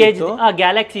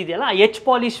ಗ್ಯಾಲಕ್ಸಿ ಇದೆಯಲ್ಲ H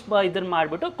ಪಾಲಿಶ್ ಇದನ್ನ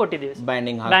ಮಾಡ್ಬಿಟ್ಟು ಕೊಟ್ಟಿದ್ದೀವಿ.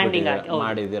 ಬ್ಯಾಂಡಿಂಗ್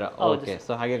ಮಾಡಿದೀರಾ? ಓಕೆ.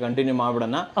 ಸೊ ಹಾಗೆ ಕಂಟಿನ್ಯೂ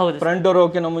ಮಾಡ್ಬಿಡೋಣ. Front door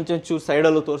okay. ನಾವು ಮುಂಚೆ ಚೂರು ಸೈಡ್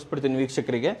ಅಲ್ಲೂ ತೋರಿಸ್ಬಿಡ್ತೀನಿ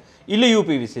ವೀಕ್ಷಕರಿಗೆ. ಇಲ್ಲಿ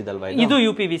UPVC ಇದಲ್ವಾ? ಇದು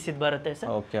UPVC ಬರುತ್ತೆ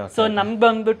ಸರ್. ಸೊ ನಮ್ಗೆ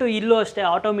ಬಂದ್ಬಿಟ್ಟು ಇಲ್ಲೂ ಅಷ್ಟೇ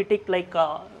ಆಟೋಮೆಟಿಕ್ ಲೈಕ್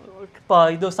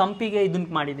ಇದು ಸಂಪಿಗೆ ಇದನ್ನ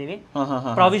ಮಾಡಿದೀವಿ,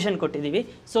 ಪ್ರಾವಿಷನ್ ಕೊಟ್ಟಿದೀವಿ.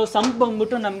 ಸೊ ಸಂಪ್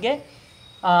ಬಂದ್ಬಿಟ್ಟು ನಮ್ಗೆ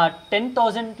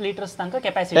 10,000 ಲೀಟರ್ಸ್ ತನಕ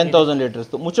ಕೆಪಾಸಿಟಿ. 10,000 ಲೀಟರ್ಸ್.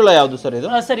 ಮುಚ್ಚಳ ಯಾವುದು ಸರ್ ಇದು?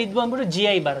 ಸರ್ ಇದು ಬಂದ್ಬಿಟ್ಟು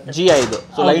GI ಬರುತ್ತೆ. GI ಇದು.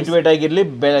 ಸೊ ಲೈಟ್ ವೇಟ್ ಆಗಿರ್ಲಿ,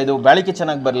 ಇದು ಬಾಳಿಕೆ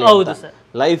ಚೆನ್ನಾಗಿ ಬರಲಿ. ಹೌದು ಸರ್.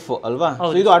 ಲೈಫ್ ಅಲ್ವಾ?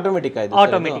 ಸೊ ಇದು ಆಟೋಮೆಟಿಕ್ ಆಯ್ತು?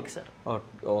 Automatic sir.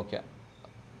 Okay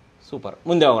super.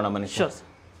 ಮುಂದೆ ಹೋಗೋಣ ಮನೀಶ್.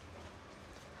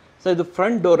 ಸೊ ಇದು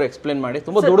ಫ್ರಂಟ್ ಡೋರ್ ಎಕ್ಸ್ಪ್ಲೇನ್ ಮಾಡಿ.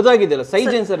 ತುಂಬಾ ದೊಡ್ಡದಾಗಿದೆಯಲ್ಲ,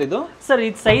 ಸೈಜ್ ಏನ್ ಸರ್ ಇದು? ಸರ್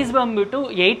ಇದು ಸೈಜ್ ಬಂದ್ಬಿಟ್ಟು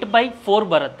 8x4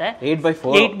 ಬರುತ್ತೆ.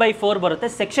 8x4 ಬರುತ್ತೆ.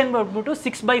 ಸೆಕ್ಷನ್ ಬಂದ್ಬಿಟ್ಟು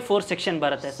 6x4 ಸೆಕ್ಷನ್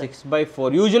ಬರುತ್ತೆ. 6x4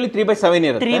 ಯೂಶುವಲಿ 3x7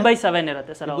 ಇರುತ್ತೆ. 3x7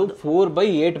 ಇರುತ್ತೆ ಸರ್. ಇದು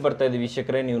 4x8 ಬರ್ತಾ ಇದೆ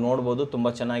ವೀಕ್ಷಕರೇ, ನೀವು ನೋಡಬಹುದು.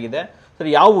 ತುಂಬಾ ಚೆನ್ನಾಗಿದೆ ಸರ್.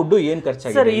 ಯಾವ ವುಡ್ ಏನ್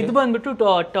ಖರ್ಚಾಗಿದೆ ಸರ್? ಇದು ಬಂದ್ಬಿಟ್ಟು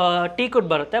ಟೀಕ್ ವುಡ್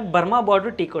ಬರುತ್ತೆ, ಬರ್ಮಾ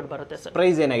ಬಾರ್ಡರ್ ಟೀಕ್ ವುಡ್ ಬರುತ್ತೆ ಸರ್.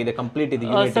 ಪ್ರೈಸ್ ಏನಾಗಿದೆ ಕಂಪ್ಲೀಟ್ ಇದು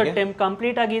ಯೂನಿಟ್ ಗೆ? ಸರ್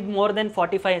ಕಂಪ್ಲೀಟ್ ಆಗಿ ಮೋರ್ ದೆನ್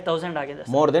 45,000 ಆಗಿದೆ.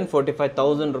 More than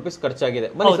 45,000 rupees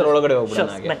ಖರ್ಚಾಗಿದೆ. ಬನ್ನಿ ಸರ್ ಒಳಗಡೆ ಹೋಗ್ಬಿಡೋಣ.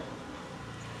 ಹಾಗೆ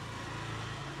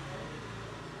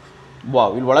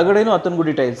ವಾವ್, ಇಲ್ಲಿ ಒಳಗಡೆನೂ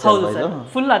ಅತನ್ಗುಡಿ ಟೈಲ್ಸ್. ಹೌದು ಸರ್,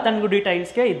 ಫುಲ್ ಅತನ್ಗುಡಿ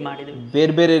ಟೈಲ್ಸ್ ಗೆ ಇದು ಮಾಡಿದ್ವಿ.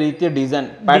 ಬೇರೆ ಬೇರೆ ರೀತಿಯ ಡಿಸೈನ್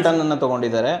ಪ್ಯಾಟರ್ನ್ ಅನ್ನ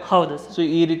ತಗೊಂಡಿದ್ದಾರೆ. ಹೌದು ಸರ್. ಸೊ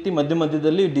ಈ ರೀತಿ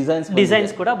ಮಧ್ಯದಲ್ಲಿ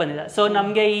ಡಿಸೈನ್ಸ್ ಕೂಡ ಬಂದಿದೆ. ಸೊ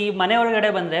ನಮ್ಗೆ ಈ ಮನೆ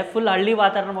ಒಳಗಡೆ ಬಂದ್ರೆ ಫುಲ್ ಹಳ್ಳಿ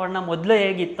ವಾತಾವರಣ ಮೊದಲು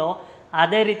ಹೇಗಿತ್ತೋ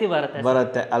ಅದೇ ರೀತಿ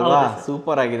ಬರುತ್ತೆ ಅಲ್ವಾ?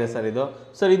 ಸೂಪರ್ ಆಗಿದೆ ಸರ್ ಇದು.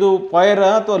 ಸರ್ ಇದು ಪಾಯರ್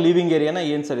ಅಥವಾ ಲಿವಿಂಗ್ ಏರಿಯಾನ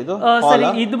ಏನ್ ಸರ್ ಇದು? ಸರ್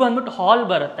ಇದು ಬಂದ್ಬಿಟ್ಟು ಹಾಲ್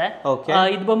ಬರುತ್ತೆ.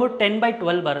 ಇದು ಬಂದ್ಬಿಟ್ಟು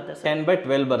 10x12 ಬರುತ್ತೆ.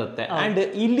 10x12 ಬರುತ್ತೆ. ಅಂಡ್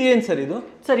ಇಲ್ಲಿ ಏನ್ ಸರ್ ಇದು?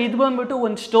 ಸರ್ ಇದು ಬಂದ್ಬಿಟ್ಟು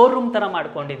ಒಂದು ಸ್ಟೋರ್ ರೂಮ್ ತರ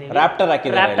ಮಾಡ್ಕೊಂಡಿದೀವಿ. ರಾಪ್ಟರ್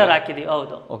ಹಾಕಿದೀವಿ.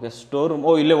 ಹೌದು. Okay, store room.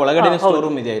 ಓ, ಇಲ್ಲಿ ಒಳಗಡೆ ಸ್ಟೋರ್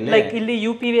ರೂಮ್ ಇದೆ. ಇಲ್ಲಿ ಲೈಕ್ ಇಲ್ಲಿ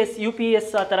UPS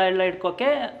ಆ ತರ ಎಲ್ಲ ಇಟ್ಕೋಕೆ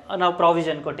ನಾವು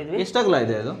ಪ್ರಾವಿಷನ್ ಕೊಟ್ಟಿದ್ವಿ. ಎಷ್ಟಾಗಲ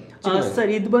ಇದೆ ಅದು?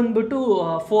 ಸರ್ ಇದು ಬಂದ್ಬಿಟ್ಟು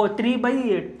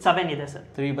 3x7 ಇದೆ ಸರ್.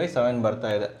 3x7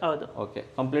 ಬರ್ತಾ ಇದೆ. ಹೌದು. ಓಕೆ,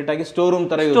 ಕಂಪ್ಲೀಟ್ ಆಗಿ ಸ್ಟೋರ್ ರೂಮ್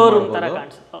ತರ ಯೂಸ್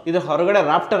ಮಾಡಬಹುದು. ಇದು ಹೊರಗಡೆ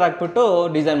ರಾಫ್ಟರ್ ಹಾಕ್ಬಿಟ್ಟು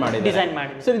ಡಿಸೈನ್ ಮಾಡಿದೆ.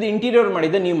 ಸರ್ ಇದು ಇಂಟೀರಿಯರ್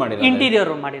ಮಾಡಿದೆ, ನೀವು ಮಾಡಿರೋದು?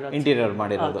 ಇಂಟೀರಿಯರ್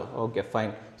ಮಾಡಿರೋದು. Okay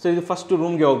fine. ಸೊ ಇದು ಫಸ್ಟ್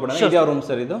ರೂಮ್ ಗೆ ಹೋಗ್ಬಿಡೋಣ. ಇದು ಯಾವ ರೂಮ್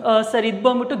ಸರ್ ಇದು? ಸರ್ ಇದು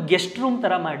ಬಂದ್ಬಿಟ್ಟು ಗೆಸ್ಟ್ ರೂಮ್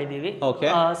ತರ ಮಾಡಿದೀವಿ. ಓಕೆ.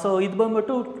 ಸೊ ಇದು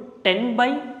ಬಂದ್ಬಿಟ್ಟು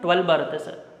 10x12 ಬರುತ್ತೆ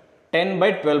ಸರ್.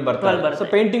 10/12 ಬರ್ತದೆ. ಸೊ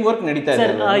ಪೇಂಟಿಂಗ್ ವರ್ಕ್ ನಡೀತಾ ಇದೆ.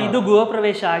 ಇದು ಗೃಹ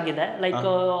ಪ್ರವೇಶ ಆಗಿದೆ. ಲೈಕ್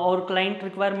ಅವ್ರ ಕ್ಲೈಂಟ್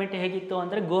ರಿಕ್ವೈರ್ಮೆಂಟ್ ಹೇಗಿತ್ತು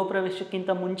ಅಂದ್ರೆ ಗೃಹ ಪ್ರವೇಶಕ್ಕಿಂತ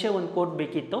ಮುಂಚೆ ಒಂದು ಕೋಟ್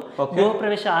ಬೇಕಿತ್ತು, ಗೃಹ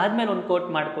ಪ್ರವೇಶ ಆದ್ಮೇಲೆ ಒಂದು ಕೋಟ್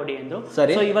ಮಾಡ್ಕೊಡಿ ಅಂದ್ರು.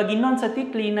 ಸೊ ಇವಾಗ ಇನ್ನೊಂದ್ಸತಿ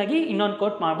ಕ್ಲೀನ್ ಆಗಿ ಇನ್ನೊಂದ್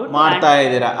ಕೋಟ್ ಮಾಡ್ತಾ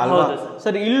ಇದ್ದೀರಾ ಅಲ್ವಾ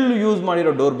ಸರ್? ಇಲ್ಲಿ ಯೂಸ್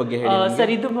ಮಾಡಿರೋ ಡೋರ್ ಬಗ್ಗೆ ಹೇಳಿ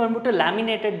ಸರ್. ಇದು ಬಂದ್ಬಿಟ್ಟು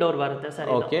ಲ್ಯಾಮಿನೇಟೆಡ್ ಡೋರ್ ಬರುತ್ತೆ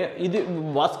ಸರ್. ಓಕೆ, ಇದು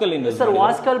ವಾಸ್ಕಲ್ ಸರ್.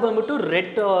 ವಾಸ್ಕಲ್ ಬಂದ್ಬಿಟ್ಟು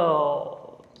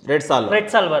ರೆಡ್ ಸಾಲ್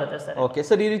ಬರುತ್ತೆ ಸರ್. ಓಕೆ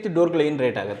ಸರ್, ಈ ರೀತಿ ಡೋರ್ಗಳು ಏನು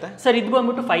ರೇಟ್ ಆಗುತ್ತೆ ಸರ್? ಇದು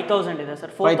ಬಂದ್ಬಿಟ್ಟು 5000 ಇದೆ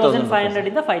ಸರ್. 4500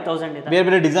 ಇಂದ 5000 ಇದೆ. ಬೇರೆ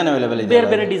ಬೇರೆ ಡಿಸೈನ್ ಅವೈಲೇಬಲ್ ಇದೆ.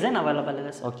 ಬೇರೆ ಡಿಸೈನ್ ಅವೈಲೇಬಲ್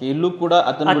ಇದೆ ಸರ್. ಓಕೆ, ಇಲ್ಲೂ ಕೂಡ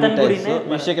ಅತನಗುಡಿ ಟೈಲ್ಸ್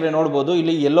ವೀಕ್ಷಕರೇ ನೋಡಬಹುದು.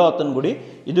 ಇಲ್ಲಿ ಯೆಲ್ಲೋ ಅತನಗುಡಿ,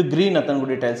 ಇದು ಗ್ರೀನ್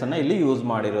ಅತನಗುಡಿ ಟೈಲ್ಸ್ ಅನ್ನ ಇಲ್ಲಿ ಯೂಸ್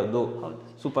ಮಾಡಿರೋದು.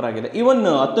 ಸೂಪರ್ ಆಗಿದೆ. ಇವನ್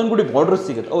ಅತನಗುಡಿ ಬಾರ್ಡರ್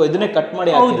ಸಿಗುತ್ತೆ. ಇದನ್ನೇ ಕಟ್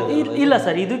ಮಾಡಿ ಇಲ್ಲ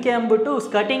ಸರ್, ಇದಕ್ಕೆ ಅಂದ್ಬಿಟ್ಟು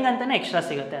ಸ್ಕರ್ಟಿಂಗ್ ಅಂತಾನೆ ಎಕ್ಸ್ಟ್ರಾ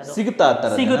ಸಿಗುತ್ತೆ. ಸಿಗುತ್ತಾ ಆ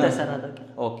ತರ? ಸಿಗುತ್ತೆ ಸರ್ ಅದಕ್ಕೆ.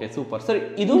 Okay super sir.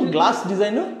 ಇದು ಗ್ಲಾಸ್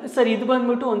ಡಿಸೈನ್ ಸರ್. ಇದು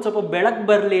ಬಂದ್ಬಿಟ್ಟು ಒಂದ್ ಸ್ವಲ್ಪ ಬೆಳಕ್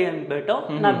ಬರ್ಲಿ ಅಂದ್ಬಿಟ್ಟು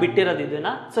ನಾ ಬಿಟ್ಟಿರೋದು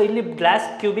ಇದನ್ನ. ಸೊ ಇಲ್ಲಿ ಗ್ಲಾಸ್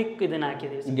ಕ್ಯೂಬಿಕ್ ಇದನ್ನ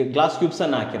ಹಾಕಿದೀವಿ. ಗ್ಲಾಸ್ ಕ್ಯೂಬ್ಸ್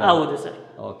ಅನ್ನ ಹಾಕಿರೋದು. ಹೌದು ಸರ್.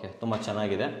 ಓಕೆ, ತುಂಬಾ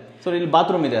ಚೆನ್ನಾಗಿದೆ. ಸರ್ ಇಲ್ಲಿ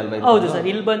ಬಾತ್ರೂಮ್ ಇದೆ ಅಲ್ವಾ? ಹೌದು ಸರ್.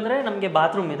 ಇಲ್ಲಿ ಬಂದ್ರೆ ನಮಗೆ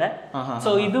ಬಾತ್ರೂಮ್ ಇದೆ.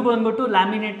 ಸೊ ಇದು ಬಂದ್ಬಿಟ್ಟು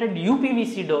ಲ್ಯಾಮಿನೇಟೆಡ್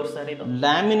UPVC ಡೋರ್ ಸರ್. ಇದು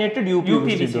laminated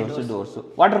UPVC doors.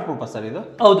 Water proof sir ಇದು?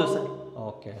 ಹೌದು ಸರ್.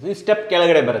 ಓಕೆ, ಈ ಸ್ಟೆಪ್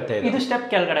ಕೆಳಗಡೆ ಬರುತ್ತೆ. ಇದು ಸ್ಟೆಪ್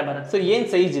ಕೆಳಗಡೆ ಬರುತ್ತೆ. ಸೊ ಏನ್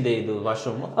ಸೈಜ್ ಇದೆ ಇದು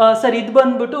ವಾಶ್ರೂಮ್? ಸರ್ ಇದು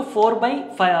ಬಂದ್ಬಿಟ್ಟು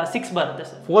 4/6 ಬರುತ್ತೆ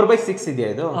ಸರ್. 4/6 ಇದೆಯಾ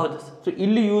ಇದು? ಹೌದು ಸರ್. ಸೊ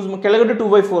ಇಲ್ಲಿ ಯೂಸ್ ಕೆಳಗಡೆ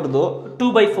 2/4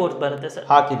 2/4 ಬರುತ್ತೆ ಸರ್.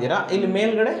 ಹಾಕಿದೀರಾ? ಇಲ್ಲಿ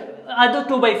ಮೇಲ್ಗಡೆ ಅದು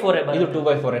 2/4 ಬರುತ್ತೆ. ಇದು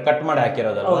 2/4 ಕಟ್ ಮಾಡಿ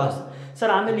ಹಾಕಿರೋದಲ್ವಾ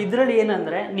ಸರ್? ಆಮೇಲೆ ಇದ್ರಲ್ಲಿ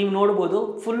ಏನಂದ್ರೆ ನೀವು ನೋಡಬಹುದು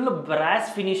ಫುಲ್ ಬ್ರಾಸ್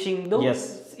ಫಿನಿಶಿಂಗ್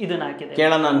ಇದನ್ನ ಹಾಕಿದೆ.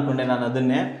 ಕೇಳೋಣ ಅನ್ಕೊಂಡೆ ನಾನು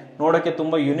ಅದನ್ನೇ. ನೋಡಕ್ಕೆ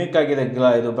ತುಂಬಾ ಯುನಿಕ್ ಆಗಿದೆ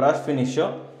ಇದು ಬ್ರಾಸ್ ಫಿನಿಶ್.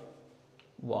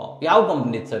 ಯಾವ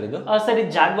ಕಂಪನಿ ಸರ್ ಇದು? ಸರ್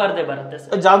ಇದು ಜಾಗ್ವಾರ್ದೇ ಬರುತ್ತೆ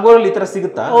ಸರ್. ಜಾಗ್ವಾರ್ ಅಲ್ಲಿ ಈ ತರ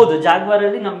ಸಿಗುತ್ತಾ? ಹೌದು, ಜಾಗ್ವಾರ್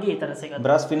ಅಲ್ಲಿ ನಮಗೆ ಈ ತರ ಸಿಗುತ್ತೆ.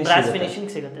 ಬ್ರಾಸ್ ಫಿನಿಶಿಂಗ್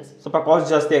ಸಿಗುತ್ತೆ ಸರ್. ಸ್ವಲ್ಪ ಕಾಸ್ಟ್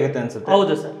ಜಾಸ್ತಿ ಆಗುತ್ತೆ ಅನ್ಸುತ್ತೆ.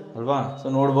 ಹೌದು ಸರ್. ಅಲ್ವಾ? ಸೊ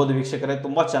ನೋಡಬಹುದು ವೀಕ್ಷಕರೇ,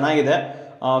 ತುಂಬಾ ಚೆನ್ನಾಗಿದೆ.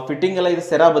 ಫಿಟ್ಟಿಂಗ್ ಎಲ್ಲ ಇದು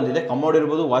ಸೆರಾ ಬಂದಿದೆ. ಕಮೋಡ್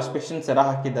ಇರ್ಬೋದು, ವಾಶ್ ಬೇಸಿನ್ ಸೆರಾ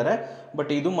ಹಾಕಿದ್ದಾರೆ.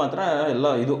 ಬಟ್ ಇದು ಮಾತ್ರ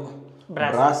ಎಲ್ಲ ಇದು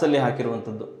ಬ್ರಾಸ್ ಅಲ್ಲಿ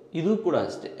ಹಾಕಿರುವಂತದ್ದು. ಇದು ಕೂಡ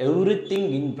ಅಷ್ಟೇ, ಎವ್ರಿಥಿಂಗ್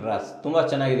ಇನ್ ಬ್ರಾಸ್. ತುಂಬಾ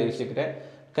ಚೆನ್ನಾಗಿದೆ ವೀಕ್ಷಕರೇ.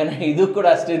 ಇದು ಕೂಡ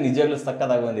ಅಷ್ಟೇ, ನಿಜವಾಗ್ಲೂ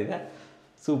ಸಕ್ಕತ್ತಾಗಿ ಬಂದಿದೆ.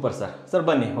 Super sir. ಸರ್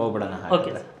ಬನ್ನಿ ಹೋಗ್ಬಿಡೋಣ.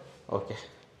 ಓಕೆ,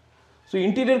 ಸೊ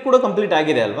ಇಂಟೀರಿಯರ್ ಕೂಡ ಕಂಪ್ಲೀಟ್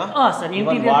ಆಗಿದೆ ಅಲ್ವಾ? ಸರ್,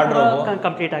 ಇಂಟೀರಿಯರ್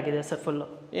ಕಂಪ್ಲೀಟ್ ಆಗಿದೆ ಸರ್. ಫುಲ್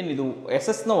ಏನಿದು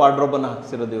SS ನ ವಾರ್ಡ್ರೋಬ್ ಅನ್ನ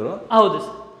ಹಾಕ್ಸಿರೋದು ಇವರು? ಹೌದು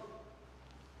ಸರ್.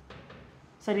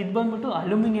 ಸರ್ ಇದು ಬಂದ್ಬಿಟ್ಟು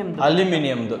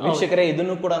ಅಲ್ಯೂಮಿನಿಯಂದು ವೀಕ್ಷಕರೇ.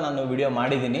 ಇದನ್ನು ಕೂಡ ನಾನು ವಿಡಿಯೋ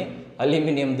ಮಾಡಿದ್ದೀನಿ.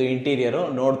 ಅಲ್ಯೂಮಿನಿಯಂದು ಇಂಟೀರಿಯರ್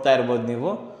ನೋಡ್ತಾ ಇರ್ಬೋದು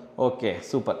ನೀವು. Okay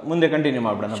super. ಮುಂದೆ ಕಂಟಿನ್ಯೂ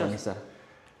ಮಾಡ್ಬಿಡೋಣ ಬನ್ನಿ ಸರ್.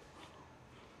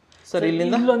 ಸರ್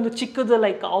ಇಲ್ಲೊಂದು ಚಿಕ್ಕದು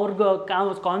ಲೈಕ್ ಅವ್ರಿಗೆ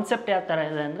ಕಾನ್ಸೆಪ್ಟ್ ಯಾವ ತರ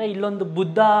ಇದೆ ಅಂದ್ರೆ ಇಲ್ಲೊಂದು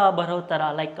ಬುದ್ಧ ಬರೋ ತರ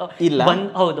ಲೈಕ್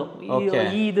ಹೌದು,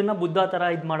 ಈ ಇದನ್ನ ಬುದ್ಧ ತರ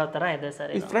ಇದ್ ಮಾಡೋ ತರ ಇದೆ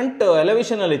ಸರ್. ಫ್ರಂಟ್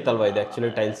ಎಲಿವೇಶನ್ ಅಲ್ಲಿ ಇತ್ತಲ್ವಾ ಇದು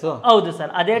ಆಕ್ಚುಲಿ ಟೈಲ್ಸ್? ಹೌದು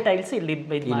ಸರ್, ಅದೇ ಟೈಲ್ಸ್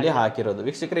ಇಲ್ಲಿ ಹಾಕಿರೋದು.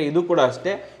 ವೀಕ್ಷಕರೇ ಇದು ಕೂಡ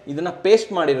ಅಷ್ಟೇ, ಇದನ್ನ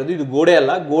ಪೇಸ್ಟ್ ಮಾಡಿರೋದು. ಇದು ಗೋಡೆ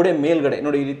ಅಲ್ಲ, ಗೋಡೆ ಮೇಲ್ಗಡೆ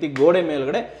ನೋಡಿ, ಈ ರೀತಿ ಗೋಡೆ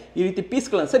ಮೇಲ್ಗಡೆ ಈ ರೀತಿ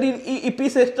ಪೀಸ್ಗಳನ್ನ. ಸರ್ ಈ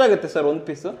ಪೀಸ್ ಎಷ್ಟಾಗುತ್ತೆ ಸರ್ ಒಂದು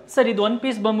ಪೀಸ್? ಸರ್ ಇದು ಒಂದು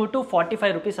ಪೀಸ್ ಬಂದ್ಬಿಟ್ಟು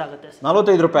 45 ರೂಪೀಸ್ ಆಗುತ್ತೆ.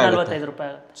 45 ರೂಪಾಯಿ. 45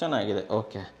 ರೂಪಾಯಿ. ಚೆನ್ನಾಗಿದೆ.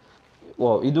 ಓಕೆ.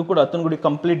 ಇದು ಕೂಡ ಅತನಗುಡಿ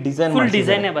ಕಂಪ್ಲೀಟ್ ಡಿಸೈನ್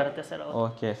ಬರುತ್ತೆ ಸರ್.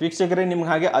 ಓಕೆ ವೀಕ್ಷಕರೇ, ನಿಮ್ಗೆ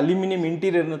ಹಾಗೆ ಅಲ್ಯೂಮಿನಿಯಂ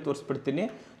ಇಂಟೀರಿಯರ್ನ ತೋರಿಸ್ಬಿಡ್ತೀನಿ.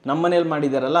 ನಮ್ಮ ಮನೇಲಿ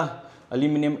ಮಾಡಿದಾರಲ್ಲ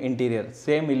ಅಲ್ಯೂಮಿನಿಯಂ ಇಂಟೀರಿಯರ್,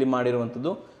 ಸೇಮ್ ಇಲ್ಲಿ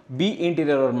ಮಾಡಿರುವಂಥದ್ದು. B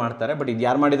ಇಂಟೀರಿಯರ್ ಅವ್ರು ಮಾಡ್ತಾರೆ, ಬಟ್ ಇದು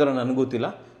ಯಾರು ಮಾಡಿದಾರೋ ನನಗೆ ಗೊತ್ತಿಲ್ಲ.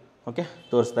 ಓಕೆ,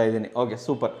 ತೋರಿಸ್ತಾ ಇದ್ದೀನಿ. Okay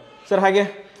super sir. ಹಾಗೆ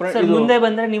ಮುಂದೆ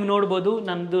ಬಂದ್ರೆ ನೀವು ನೋಡಬಹುದು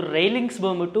ನಮ್ದು ರೈಲಿಂಗ್ಸ್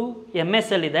ಬಂದ್ಬಿಟ್ಟು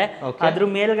MSL ಇದೆ. ಅದ್ರ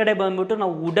ಮೇಲ್ಗಡೆ ಬಂದ್ಬಿಟ್ಟು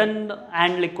ನಾವು ವುಡನ್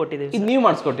ಹ್ಯಾಂಡ್ಲಿಂಗ್ ಕೊಟ್ಟಿದ್ದೀವಿ. ನೀವು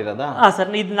ಮಾಡಿಸ್ಕೊಟ್ಟಿರೋದಾ?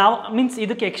 ಸರ್, ಇದು ನಾವು ಮೀನ್ಸ್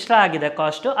ಇದಕ್ಕೆ ಎಕ್ಸ್ಟ್ರಾ ಆಗಿದೆ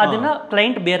ಕಾಸ್ಟ್, ಅದನ್ನ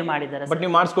ಕ್ಲೈಂಟ್ ಬೇರ್ ಮಾಡಿದ್ದಾರೆ. ಬಟ್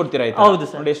ನೀವು ಮಾಡಿಸ್ಕೊಡ್ತೀರಾ? ಹೌದು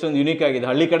ಸರ್. ನೋಡಿ ಎಷ್ಟೊಂದು ಯುನಿಕ್ ಆಗಿದೆ,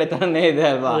 ಹಳ್ಳಿ ಕಡೆ ತರನೇ ಇದೆ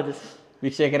ಅಲ್ವಾ?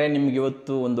 ವೀಕ್ಷಕರೇ, ನಿಮ್ಗೆ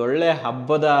ಇವತ್ತು ಒಂದೊಳ್ಳೆ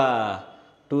ಹಬ್ಬದ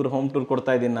ಹೋಮ್ ಟೂರ್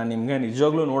ಕೊಡ್ತಾ ಇದ್ದೀನಿ ನಾನು ನಿಮ್ಗೆ.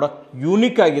 ನಿಜವಾಗ್ಲೂ ನೋಡಕ್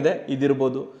ಯೂನಿಕ್ ಆಗಿದೆ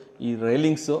ಇದಿರ್ಬೋದು ಈ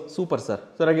ರೈಲಿಂಗ್ಸ್. Super sir.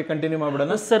 ಸರ್ ಹಾಗೆ ಕಂಟಿನ್ಯೂ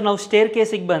ಮಾಡ್ಬಿಡೋಣ ಸರ್. ನಾವು ಸ್ಟೇರ್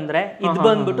ಕೇಸಿಗೆ ಬಂದ್ರೆ ಇದು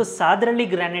ಬಂದ್ಬಿಟ್ಟು ಸಾದ್ರಳ್ಳಿ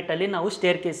ಗ್ರಾನೈಟ್ ಅಲ್ಲಿ ನಾವು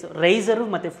ಸ್ಟೇರ್ ಕೇಸ್, ರೈಸರ್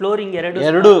ಮತ್ತೆ ಫ್ಲೋರಿಂಗ್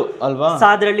ಎರಡು ಅಲ್ವಾ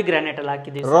ಸಾದ್ರಳ್ಳಿ ಗ್ರಾನೈಟ್ ಅಲ್ಲಿ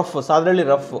ಹಾಕಿದ್ದೀವಿ. ಸಾದ್ರಳ್ಳಿ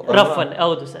ರಫ್ ಅಲ್ಲಿ.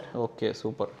 ಹೌದು ಸರ್. ಓಕೆ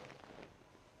ಸೂಪರ್,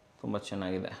 ತುಂಬಾ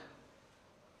ಚೆನ್ನಾಗಿದೆ.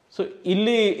 ಸೊ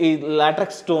ಇಲ್ಲಿ ಈ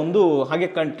ಲ್ಯಾಟ್ರಿಕ್ಸ್ ಸ್ಟೋನ್ದು ಹಾಗೆ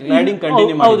ಗ್ಲೈಡಿಂಗ್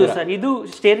ಕಂಟಿನ್ಯೂ ಮಾಡಿ. ಹೌದು ಸರ್. ಇದು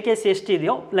ಸ್ಟೇರ್ ಕೇಸ್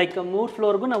ಎಷ್ಟಿದೆಯೋ ಲೈಕ್ 3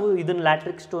 ಫ್ಲೋರ್ಗೂ ನಾವು ಇದನ್ನ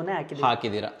ಲ್ಯಾಟ್ರಿಕ್ಸ್ ಸ್ಟೋನ್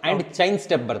ಹಾಕಿದೀರಾ. ಅಂಡ್ ಚೈನ್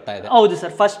ಸ್ಟೆಪ್ ಬರ್ತಾ ಇದೆ. ಹೌದು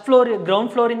sir. First floor,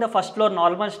 ground floor ಇಂದ ಫಸ್ಟ್ ಫ್ಲೋರ್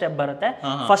ನಾರ್ಮಲ್ ಸ್ಟೆಪ್ ಬರುತ್ತೆ.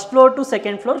 First floor to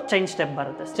second floor chain step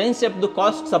ಬರುತ್ತೆ. ಚೈನ್ ಸ್ಟೆಪ್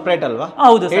ಕಾಸ್ಟ್ ಸಪರೇಟ್ ಅಲ್ವಾ?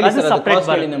 ಹೌದು ಸರ್, ಅದು ಸಪರೇಟ್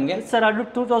ಬರುತ್ತೆ ನಮಗೆ. ಸರ್ ಅದು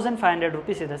 2500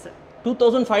 ರೂಪೀಸ್ ಇದೆ ಸರ್.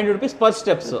 2500 ರೂಪೀಸ್ ಪರ್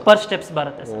ಸ್ಟೆಪ್ಸ್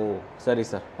ಬರುತ್ತೆ ಸರ್. ಓ ಸರಿ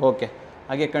ಸರ್. ಓಕೆ,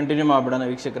 ಹಾಗೆ ಕಂಟಿನ್ಯೂ ಮಾಡ್ಬಿಡೋಣ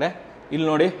ವೀಕ್ಷಕರೇ. ಇಲ್ಲಿ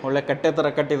ನೋಡಿ ಒಳ್ಳೆ ಕಟ್ಟೆ ತರ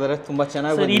ಕಟ್ಟಿದ್ದಾರೆ, ತುಂಬಾ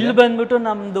ಚೆನ್ನಾಗಿ. ಇಲ್ಲಿ ಬಂದ್ಬಿಟ್ಟು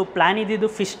ನಮ್ದು ಪ್ಲಾನ್ ಇದ್ದಿದ್ದು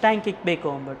ಫಿಶ್ ಟ್ಯಾಂಕ್ ಇಕ್ಬೇಕು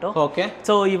ಅಂದ್ಬಿಟ್ಟು. ಓಕೆ.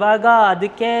 ಸೊ ಇವಾಗ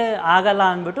ಅದಕ್ಕೆ ಆಗಲ್ಲ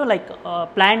ಅಂದ್ಬಿಟ್ಟು ಲೈಕ್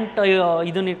ಪ್ಲಾಂಟ್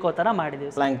ಇದನ್ನ ಇಟ್ಕೋ ತರ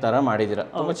ಮಾಡಿದೀವಿ. ಪ್ಲಾಂಕ್ ತರ ಮಾಡಿದೀರಾ,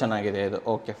 ತುಂಬಾ ಚೆನ್ನಾಗಿದೆ ಇದು.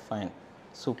 Okay fine,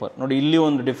 super. ನೋಡಿ ಇಲ್ಲಿ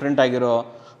ಒಂದು ಡಿಫ್ರೆಂಟ್ ಆಗಿರೋ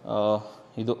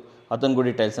ಇದು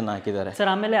ಅತನಗುಡಿ ಟೈಲ್ಸ್ ಅನ್ನ ಹಾಕಿದ್ದಾರೆ ಸರ್.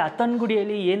 ಆಮೇಲೆ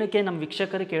ಅತನಗುಡಿಯಲ್ಲಿ ಏನಕ್ಕೆ ನಮ್ಮ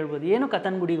ವೀಕ್ಷಕರು ಕೇಳ್ಬೋದು, ಏನಕ್ಕೆ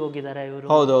ಅತನಗುಡಿಗೆ ಹೋಗಿದ್ದಾರೆ ಇವರು,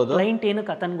 ಕ್ಲೈಂಟ್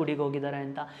ಏನಕ್ಕೆ ಅತನಗುಡಿಗೆ ಹೋಗಿದ್ದಾರೆ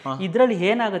ಅಂತ. ಇದ್ರಲ್ಲಿ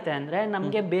ಏನಾಗುತ್ತೆ ಅಂದ್ರೆ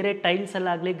ನಮ್ಗೆ ಬೇರೆ ಟೈಲ್ಸ್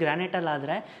ಅಲ್ಲಾಗ್ಲಿ ಗ್ರಾನೈಟ್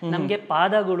ಅಲ್ಲಾದ್ರೆ ನಮ್ಗೆ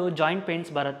ಪಾದಗಳು ಜಾಯಿಂಟ್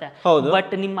ಪೇಂಟ್ಸ್ ಬರುತ್ತೆ.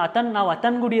 ಬಟ್ ನಿಮ್ಮ ನಾವು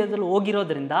ಅತನಗುಡಿಯಲ್ಲಿ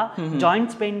ಹೋಗಿರೋದ್ರಿಂದ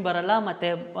ಜಾಯಿಂಟ್ಸ್ ಪೇನ್ ಬರಲ್ಲ, ಮತ್ತೆ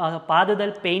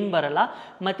ಪಾದದಲ್ಲಿ ಪೇನ್ ಬರಲ್ಲ,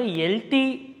 ಮತ್ತೆ LT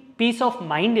ಪೀಸ್ ಆಫ್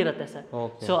ಮೈಂಡ್ ಇರುತ್ತೆ ಸರ್.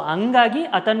 ಸೊ ಹಂಗಾಗಿ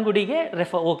ಅತನ್ಗುಡಿಗೆ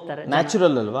ಹೋಗ್ತಾರೆ.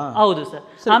 ನ್ಯಾಚುರಲ್ ಅಲ್ವಾ? ಹೌದು ಸರ್.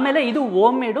 ಆಮೇಲೆ ಇದು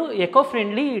ಹೋಮ್ ಮೇಡು eco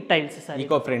friendly tiles sir.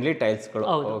 Eco friendly ಟೈಲ್ಸ್ಗಳು.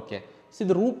 Okay.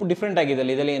 ಇದು ರೂಪ್ ಡಿಫ್ರೆಂಟ್ ಆಗಿದೆ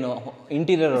ಅಲ್ಲ, ಇದೆಲ್ಲ ಏನು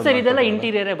ಇಂಟೀರಿಯರ್ ಸರ್? ಇದೆಲ್ಲ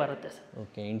ಇಂಟೀರಿಯರೇ ಬರುತ್ತೆ ಸರ್.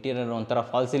 ಓಕೆ, ಇಂಟೀರಿಯರ್ ಒಂಥರ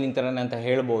ಫಾಲ್ ಸೀಲಿಂಗ್ ಥರನೇ ಅಂತ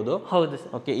ಹೇಳ್ಬೋದು. ಹೌದು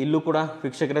ಸರ್. ಓಕೆ, ಇಲ್ಲೂ ಕೂಡ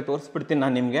ವೀಕ್ಷಕರೇ ತೋರಿಸ್ಬಿಡ್ತೀನಿ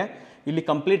ನಾನು ನಿಮಗೆ. ಇಲ್ಲಿ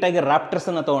ಕಂಪ್ಲೀಟ್ ಆಗಿ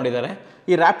ರ್ಯಾಪ್ಟರ್ಸನ್ನು ತೊಗೊಂಡಿದ್ದಾರೆ.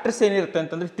 ಈ ರ್ಯಾಪ್ಟರ್ಸ್ ಏನಿರುತ್ತೆ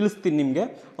ಅಂತಂದರೆ ತಿಳಿಸ್ತೀನಿ ನಿಮಗೆ.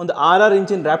 ಒಂದು 6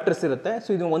 ಇಂಚಿನ ರ್ಯಾಪ್ಟರ್ಸ್ ಇರುತ್ತೆ. ಸೊ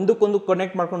ಇದು ಒಂದಕ್ಕೊಂದು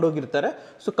ಕನೆಕ್ಟ್ ಮಾಡ್ಕೊಂಡು ಹೋಗಿರ್ತಾರೆ.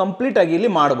 ಸೊ ಕಂಪ್ಲೀಟಾಗಿ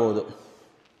ಇಲ್ಲಿ ಮಾಡ್ಬೋದು.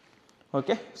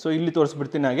 ಓಕೆ, ಸೊ ಇಲ್ಲಿ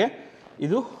ತೋರಿಸ್ಬಿಡ್ತೀನಿ ಹಾಗೆ.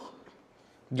 ಇದು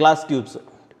ಗ್ಲಾಸ್ ಟ್ಯೂಬ್ಸ್.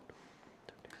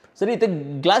 ಸರಿ, ಇದು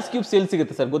ಗ್ಲಾಸ್ ಟ್ಯೂಬ್ಸ್ ಎಲ್ಲಿ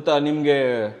ಸಿಗುತ್ತೆ ಸರ್ ಗೊತ್ತಾ ನಿಮಗೆ?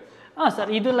 ಹಾಂ ಸರ್,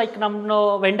 ಇದು ಲೈಕ್ ನಮ್ಮ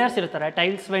ವೆಂಡರ್ಸ್ ಇರ್ತಾರೆ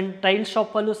ಟೈಲ್ಸ್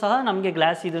ಶಾಪಲ್ಲೂ ಸಹ ನಮಗೆ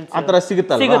ಗ್ಲಾಸ್ ಇದು ಆ ಥರ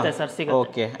ಸಿಗುತ್ತೆ ಸರ್, ಸಿಗುತ್ತೆ.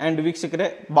 ಓಕೆ. ಆ್ಯಂಡ್ ವೀಕ್ಷಕರೇ,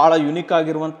 ಭಾಳ ಯುನಿಕ್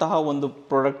ಆಗಿರುವಂತಹ ಒಂದು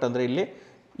ಪ್ರಾಡಕ್ಟ್ ಅಂದರೆ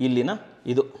ಇಲ್ಲಿನ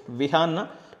ಇದು ವಿಹಾನ್ನ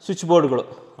ಸ್ವಿಚ್ ಬೋರ್ಡ್ಗಳು.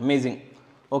 ಅಮೇಝಿಂಗ್.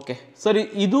 ಓಕೆ ಸರಿ,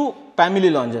 ಇದು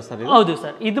ಫ್ಯಾಮಿಲಿ ಲಾಂಜ್ ಸರ್? ಹೌದು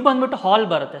ಸರ್. ಇದು ಬಂದ್ಬಿಟ್ಟು ಹಾಲ್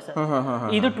ಬರುತ್ತೆ ಸರ್.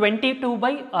 ಇದು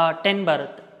 22x10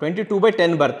 ಬರುತ್ತೆ.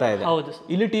 22x10 ಬರ್ತಾ ಇದೆ. ಹೌದು.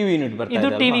 ಇಲ್ಲಿ ಟಿವಿ ಯೂನಿಟ್ ಬರುತ್ತೆ. ಇದು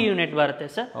ಟಿವಿ ಯೂನಿಟ್ ಬರುತ್ತೆ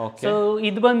ಸರ್. ಸೊ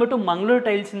ಇದು ಬಂದ್ಬಿಟ್ಟು ಮಂಗಳೂರು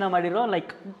ಟೈಲ್ಸ್ ಇಂದ ಮಾಡಿರೋ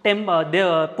ಲೈಕ್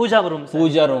ಪೂಜಾ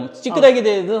ರೂಮ್.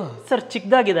 ಚಿಕ್ಕದಾಗಿದೆ ಇದು ಸರ್,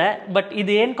 ಚಿಕ್ಕದಾಗಿದೆ. ಬಟ್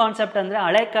ಇದು ಏನ್ ಕಾನ್ಸೆಪ್ಟ್ ಅಂದ್ರೆ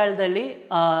ಹಳೆ ಕಾಲದಲ್ಲಿ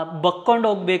ಬಕ್ಕೊಂಡು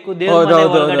ಹೋಗ್ಬೇಕು ದೇವ್ರ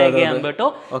ಒಳಗಡೆಗೆ ಅಂದ್ಬಿಟ್ಟು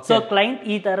ಸೊ ಕ್ಲೈಂಟ್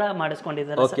ಈ ತರ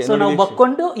ಮಾಡಿಸ್ಕೊಂಡಿದ್ದಾರೆ. ಸೊ ನಾವು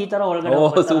ಬಕ್ಕೊಂಡು ಈ ತರ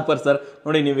ಒಳಗಡೆ. Super sir.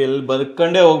 ನೋಡಿ, ನೀವು ಎಲ್ಲಿ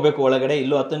ಬದುಕೊಂಡೇ ಹೋಗ್ಬೇಕು ಒಳಗಡೆ.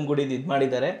 ಇಲ್ಲೂ ಅತನ್ಗುಡಿ ಇದು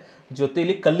ಮಾಡಿದ್ದಾರೆ.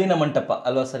 ಜೊತೆಲಿ ಕಲ್ಲಿನ ಮಂಟಪ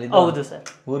ಅಲ್ವಾ ಸರ್ ಇದು? ಹೌದು ಸರ್.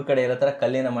 ಊರ್ ಕಡೆ ಇರೋ ತರ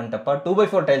ಕಲ್ಲಿನ ಮಂಟಪ.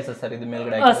 2x4 ಟೈಲ್ಸ್ ಸರ್ ಇದು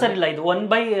ಮೇಲ್ಗಡೆ? ಸರ್ ಇಲ್ಲ, ಇದು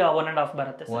 1x1.5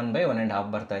 ಬರುತ್ತೆ. 1x1.5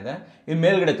 ಬರ್ತಾ ಇದೆ. ಇಲ್ಲಿ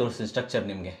ಮೇಲ್ಗಡೆ ತೋರಿಸಿ ಸ್ಟ್ರಕ್ಚರ್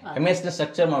ನಿಮ್ಗೆ. MS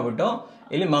ಸ್ಟ್ರಕ್ಚರ್ ಮಾಡ್ಬಿಟ್ಟು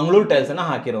ಇಲ್ಲಿ ಮಂಗಳೂರು ಟೈಲ್ಸ್ ಅನ್ನ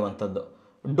ಹಾಕಿರುವಂತದ್ದು.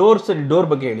 ಡೋರ್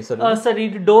ಬಗ್ಗೆ ಹೇಳಿ ಸರ್. ಸರ್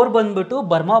ಇದು ಡೋರ್ ಬಂದ್ಬಿಟ್ಟು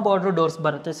ಬರ್ಮಾ ಬಾರ್ಡರ್ ಡೋರ್ಸ್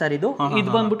ಬರುತ್ತೆ ಸರ್. ಇದು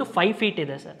ಬಂದ್ಬಿಟ್ಟು 5 ಫೀಟ್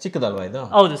ಇದೆ ಸರ್. ಚಿಕ್ಕದಲ್ವಾ ಇದು?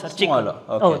 ಹೌದು ಸರ್, ಚಿಕ್ಕ.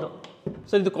 ಹೌದು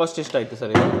ಸರ್. ಇದು ಕಾಸ್ಟ್ ಎಷ್ಟಾಯ್ತು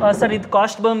ಸರ್? ಸರ್ ಇದು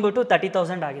ಕಾಸ್ಟ್ ಬಂದ್ಬಿಟ್ಟು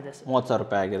 30,000 ಆಗಿದೆ ಸರ್. 30,000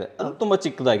 ರೂಪಾಯಿ ಆಗಿದೆ. ಅದು ತುಂಬಾ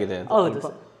ಚಿಕ್ಕದಾಗಿದೆ. ಹೌದು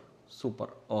ಸರ್. ಸೂಪರ್.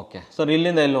 ಓಕೆ ಸರ್,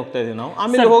 ಇಲ್ಲಿಂದ ಎಲ್ಲಿ ಹೋಗ್ತಾ ಇದೀವಿ ನಾವು?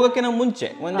 ಆಮೇಲೆ ಹೋಗೋಕೆ ನಾವು ಮುಂಚೆ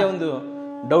ಒಂದು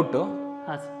ಡೌಟು.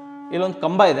 ಇಲ್ಲೊಂದು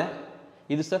ಕಂಬ ಇದೆ,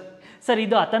 ಇದು ಸರ್? ಸರ್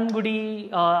ಇದು ಅತನ್ಗುಡಿ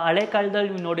ಹಳೆ ಕಾಲದಲ್ಲಿ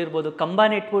ನೀವು ನೋಡಿರ್ಬೋದು, ಕಂಬ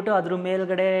ನೆಟ್ಬಿಟ್ಟು ಅದ್ರ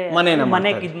ಮೇಲ್ಗಡೆ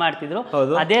ಮನೆಗೆ ಇದ್ ಮಾಡ್ತಿದ್ರು.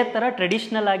 ಅದೇ ತರ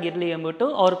ಟ್ರೆಡಿಷನಲ್ ಆಗಿರ್ಲಿ ಅಂದ್ಬಿಟ್ಟು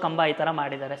ಅವ್ರು ಕಂಬ ಈ ತರ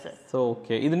ಮಾಡಿದ್ದಾರೆ ಸರ್.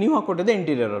 ಓಕೆ, ಇದು ನೀವು ಹಾಕೊಟ್ಟಿದ್ದೆ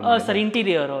ಇಂಟೀರಿಯರ್? ಸರ್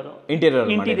ಇಂಟೀರಿಯರ್ ಅವರು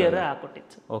ಇಂಟೀರಿಯರ್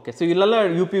ಹಾಕೊಟ್ಟಿದ್ದು. ಓಕೆ, ಸೊ ಇಲ್ಲೆಲ್ಲ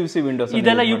UPVC ವಿಂಡೋಸ್?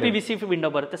 ಇದೆಲ್ಲ UPVC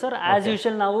ವಿಂಡೋ ಬರುತ್ತೆ ಸರ್. ಆಸ್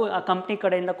ಯೂಶುವಲ್ ನಾವು ಆ ಕಂಪ್ನಿ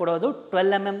ಕಡೆಯಿಂದ ಕೊಡೋದು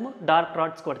 12mm ಡಾರ್ಕ್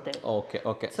ರಾಡ್ಸ್ ಕೊಡ್ತೇವೆ. Okay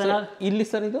okay. ಇಲ್ಲಿ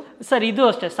ಸರ್ ಇದು? ಸರ್ ಇದು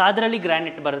ಅಷ್ಟೇ ಸಾದ್ರಲ್ಲಿ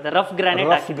ಗ್ರಾನೈಟ್ ಬರುತ್ತೆ, ರಫ್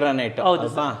ಗ್ರಾನೈಟ್. ಹೌದು,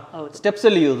 ಸ್ಟೆಪ್ಸ್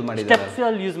ಅಲ್ಲಿ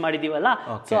ಯೂಸ್ ಮಾಡಿದೀವಿ.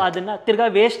 ಸೊ ಅದನ್ನ ತಿರ್ಗಾ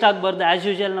ವೇಸ್ಟ್ ಆಗಬಾರ್ದು. ಆಸ್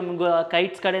ಯೂಶುವಲ್ ನಮ್ಗೆ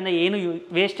ಕೈಟ್ಸ್ ಕಡೆಯಿಂದ ಏನು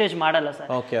ವೇಸ್ಟೇಜ್ ಮಾಡಲ್ಲ ಸರ್.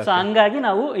 ಸೊ ಹಂಗಾಗಿ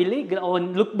ನಾವು ಇಲ್ಲಿ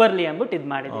ಒಂದು ಲುಕ್ ಬರ್ಲಿ ಅಂದ್ಬಿಟ್ಟು ಇದ್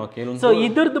ಮಾಡಿದ್ವಿ. ಸೊ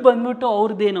ಇದ್ರದ್ದು ಬಂದ್ಬಿಟ್ಟು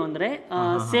ಅವ್ರದ್ದೇನು ಅಂದ್ರೆ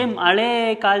ಸೇಮ್ ಹಳೆ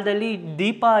ಕಾಲದಲ್ಲಿ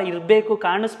ದೀಪ ಇರ್ಬೇಕು,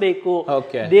 ಕಾಣಿಸ್ಬೇಕು,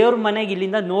 ದೇವ್ರ ಮನೆಗೆ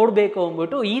ಇಲ್ಲಿಂದ ನೋಡ್ಬೇಕು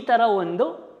ಅಂದ್ಬಿಟ್ಟು ಈ ತರ ಒಂದು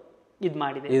ಇದು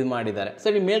ಮಾಡಿದ್ದಾರೆ.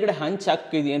 ಸರಿ, ಮೇಲ್ಗಡೆ ಹಂಚ್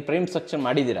ಹಾಕಿದ್ ಏನ್ ಫ್ರೇಮ್ ಸ್ಟ್ರಕ್ಚರ್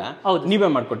ಮಾಡಿದೀರಾ? ನೀವೇ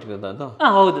ಮಾಡ್ಕೊಟ್ಟಿರೋದು ಅದು?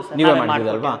 ಹೌದು ಸರ್, ನೀವೇ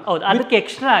ಮಾಡಿದ್ರಲ್ವಾ? ಹೌದು, ಅದಕ್ಕೆ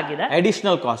ಎಕ್ಸ್ಟ್ರಾ ಆಗಿದೆ,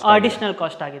 ಅಡಿಷನಲ್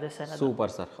ಕಾಸ್ಟ್ ಆಗಿದೆ sir.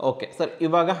 Super sir. Okay sir,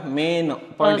 ಇವಾಗ ಮೇನ್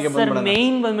ಪಾಯಿಂಟ್ ಗೆ ಸರ್.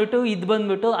 ಮೇನ್ ಬಂದ್ಬಿಟ್ಟು ಇದು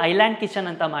ಬಂದ್ಬಿಟ್ಟು ಐಲ್ಯಾಂಡ್ ಕಿಚನ್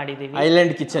ಅಂತ ಮಾಡಿದೀವಿ.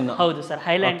 Island kitchen? ಹೌದು ಸರ್,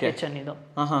 ಐಲ್ಯಾಂಡ್ ಕಿಚನ್ ಇದು.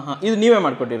 ಇದು ನೀವೇ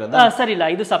ಮಾಡ್ಕೊಟ್ಟಿರೋದಾ? ಸರ್ ಇಲ್ಲ,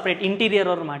 ಇದು ಸಪರೇಟ್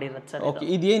ಇಂಟೀರಿಯರ್ ಅವ್ರು ಮಾಡಿರೋದು ಸರ್. ಓಕೆ,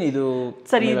 ಇದೇನಿದು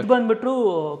ಸರ್? ಇದು ಬಂದ್ಬಿಟ್ಟು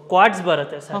ಕ್ವಾಡ್ಸ್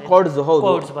ಬರುತ್ತೆ ಸರ್.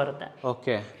 ಕ್ವಾಡ್ಸ್ ಬರುತ್ತೆ.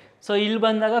 ಓಕೆ. ಸೊ ಇಲ್ಲಿ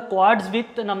ಬಂದಾಗ ಕ್ವಾಡ್ಸ್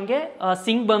ವಿತ್ ನಮಗೆ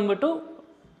ಸಿಂಕ್ ಬಂದ್ಬಿಟ್ಟು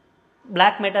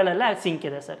ಬ್ಲಾಕ್ ಮೆಟಲ್ ಎಲ್ಲ ಸಿಂಕ್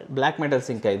ಇದೆ ಸರ್. ಬ್ಲಾಕ್ ಮೆಟಲ್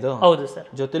ಸಿಂಕ್ ಇದು? ಹೌದು ಸರ್.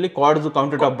 ಜೊತೆಲಿ ಕ್ವಾಡ್ಸ್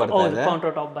ಕೌಂಟರ್ ಟಾಪ್ ಬರುತ್ತೆ.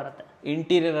 ಕೌಂಟರ್ ಟಾಪ್ ಬರುತ್ತೆ.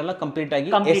 ಇಂಟೀರಿಯರ್ ಎಲ್ಲ ಕಂಪ್ಲೀಟ್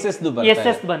ಆಗಿ SS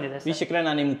ಬಂದಿದೆ. ವೀಕ್ಷಕರೇ,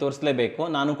 ನಾನು ನಿಮ್ಗೆ ತೋರಿಸಲೇಬೇಕು.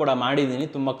 ನಾನು ಕೂಡ ಮಾಡಿದ್ದೀನಿ,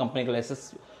 ತುಂಬಾ ಕಂಪ್ನಿಗಳ SS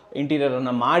ಇಂಟೀರಿಯರ್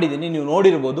ಅನ್ನ ಮಾಡಿದ್ದೀನಿ. ನೀವು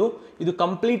ನೋಡಿರ್ಬೋದು, ಇದು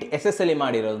ಕಂಪ್ಲೀಟ್ SS ಅಲ್ಲಿ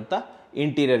ಮಾಡಿರೋಂಥ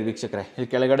ಇಂಟೀರಿಯರ್ ವೀಕ್ಷಕರೇ.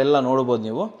 ಇಲ್ಲಿ ಕೆಳಗಡೆ ಎಲ್ಲ ನೋಡ್ಬೋದು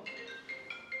ನೀವು.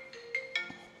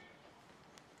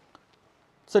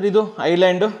 ಸರ್ ಇದು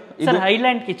ಐಲ್ಯಾಂಡ್? ಸರ್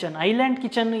ಐಲ್ಯಾಂಡ್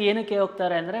ಕಿಚನ್ ಏನಕ್ಕೆ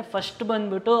ಹೋಗ್ತಾರೆ ಅಂದ್ರೆ ಫಸ್ಟ್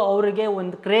ಬಂದ್ಬಿಟ್ಟು ಅವ್ರಿಗೆ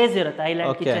ಒಂದು ಕ್ರೇಜ್ ಇರುತ್ತೆ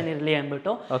ಐಲ್ಯಾಂಡ್ ಕಿಚನ್ ಇರ್ಲಿ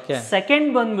ಅಂದ್ಬಿಟ್ಟು. ಸೆಕೆಂಡ್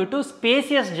ಬಂದ್ಬಿಟ್ಟು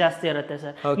ಸ್ಪೇಸಿಯಸ್ ಜಾಸ್ತಿ ಇರುತ್ತೆ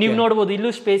ಸರ್. ನೀವು ನೋಡ್ಬೋದು,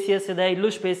 ಇಲ್ಲೂ ಸ್ಪೇಸಿಯಸ್ ಇದೆ, ಇಲ್ಲೂ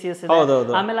ಸ್ಪೇಸಿಯಸ್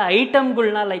ಇದೆ. ಆಮೇಲೆ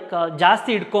ಐಟಮ್ಗಳನ್ನ ಲೈಕ್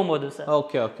ಜಾಸ್ತಿ ಇಟ್ಕೊಬಹುದು ಸರ್.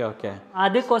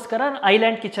 ಅದಕ್ಕೋಸ್ಕರ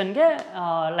ಐಲ್ಯಾಂಡ್ ಕಿಚನ್ಗೆ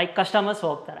ಲೈಕ್ ಕಸ್ಟಮರ್ಸ್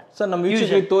ಹೋಗ್ತಾರೆ. ಸರ್ ನಮ್ಮ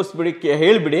ವೀಕ್ಷಕರಿಗೆ ತೋರಿಸ್ಬಿಡಿ,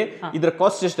 ಹೇಳ್ಬಿಡಿ ಇದ್ರ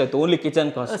ಕಾಸ್ಟ್ ಎಷ್ಟಾಯ್ತು? Only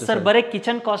kitchen cost sir? ಬರೀ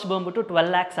ಕಿಚನ್ ಕಾಸ್ಟ್ ಬಂದ್ಬಿಟ್ಟು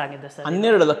 12 lakhs ಆಗಿದೆ ಸರ್.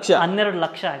 12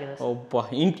 ಲಕ್ಷ ಆಗಿದೆ ಸರ್.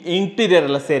 ಇಂಟೀರಿಯರ್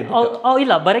ಎಲ್ಲ ಸೇರಿ?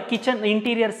 ಇಲ್ಲ, ಬರೀ ಕಿಚನ್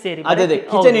ಇಂಟೀರಿಯರ್ ಸೇರಿ. ಅದೇ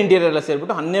ಕಿಚನ್ ಇಂಟೀರಿಯರ್ ಎಲ್ಲ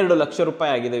ಸೇರಿಬಿಟ್ಟು 12 ಲಕ್ಷ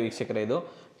ರೂಪಾಯಿ ಆಗಿದೆ ವೀಕ್ಷಕರೇ. ಇದು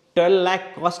 12 lakh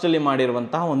ಕಾಸ್ಟ್ ಅಲ್ಲಿ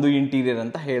ಮಾಡಿರುವಂತಹ ಒಂದು ಇಂಟೀರಿಯರ್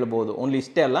ಅಂತ ಹೇಳ್ಬೋದು. ಓನ್ಲಿ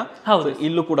ಇಷ್ಟೇ ಅಲ್ಲ,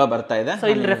 ಇಲ್ಲೂ ಕೂಡ ಬರ್ತಾ ಇದೆ.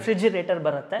 ಇಲ್ಲಿ ರೆಫ್ರಿಜಿರೇಟರ್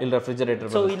ಬರುತ್ತೆ.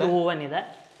 ಇಲ್ಲಿ ಓವನ್ ಇದೆ.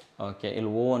 ಓಕೆ,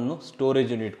 ಇಲ್ಲಿ ಓವನ್,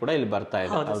 ಸ್ಟೋರೇಜ್ ಯೂನಿಟ್ ಕೂಡ ಇಲ್ಲಿ ಬರ್ತಾ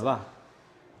ಇದೆ ಅಲ್ವಾ?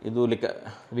 ಇದು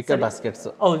weaker baskets?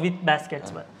 With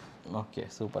baskets. Okay,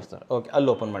 super sir. Okay,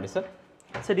 ಅಲ್ಲಿ ಓಪನ್ ಮಾಡಿ ಸರ್.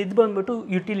 ಸರ್ ಇದು ಬಂದ್ಬಿಟ್ಟು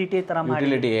ಯುಟಿಲಿಟಿ ತರ ಮಾಡಿ,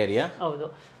 ಯುಟಿಲಿಟಿ ಏರಿಯಾ. ಹೌದು.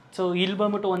 ಸೊ ಇಲ್ಲಿ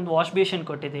ಬಂದ್ಬಿಟ್ಟು ಒಂದು ವಾಶ್ ಬೇಷನ್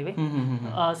ಕೊಟ್ಟಿದ್ದೀವಿ.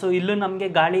 ಸೊ ಇಲ್ಲೂ ನಮಗೆ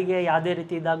ಗಾಳಿಗೆ ಯಾವುದೇ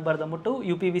ರೀತಿ ಇದಾಗಬಾರ್ದು ಅಂದ್ಬಿಟ್ಟು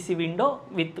UPVC ವಿಂಡೋ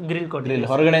ವಿತ್ ಗ್ರಿಲ್ ಕೊಟ್ಟಿದ್ದೀವಿ.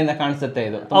 ಹೊರಗಡೆಯಿಂದ ಕಾಣಿಸುತ್ತೆ,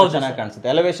 ಇದು ತುಂಬಾ ಚೆನ್ನಾಗಿ ಕಾಣಿಸುತ್ತೆ,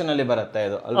 ಎಲಿವೇಶನ್ ಅಲ್ಲಿ ಬರುತ್ತೆ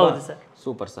ಇದು ಅಲ್ವಾ? ಹೌದು ಸರ್.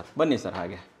 Super sir. ಬನ್ನಿ ಸರ್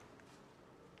ಹಾಗೆ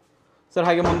ಸರ್,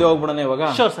 ಹಾಗೆ ಮುಂದೆ ಹೋಗ್ಬಿಡೋಣ ಇವಾಗ.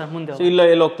 ಶೋರ್ ಸರ್, ಮುಂದೆ ಇಲ್ಲ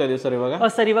ಎಲ್ಲಿ ಹೋಗ್ತಾ ಇದೀವಿ ಸರ್ ಇವಾಗ?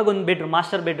 ಸರ್ ಇವಾಗ ಒಂದು ಬೆಡ್ರೂಮ್,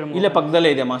 ಮಾಸ್ಟರ್ ಬೆಡ್ರೂಮ್ ಇಲ್ಲೇ ಪಕ್ಕದಲ್ಲೇ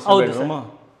ಇದೆ ಮಾಸ್ಟರ್ ಬೆಡ್ರೂಮ್.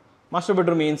 ಮಾಸ್ಟರ್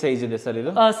ಬೆಡ್ರೂಮ್ ಏನು ಸೈಜ್ ಇದೆ ಸರ್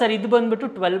ಇದು? ಸರ್ ಇದು ಬಂದ್ಬಿಟ್ಟು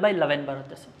 12x11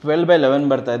 ಬರುತ್ತೆ ಸರ್. 12x11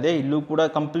 ಬರ್ತಾ ಇದೆ. ಇಲ್ಲೂ ಕೂಡ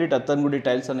ಕಂಪ್ಲೀಟ್ ಹತ್ತನ್ಗುಡಿ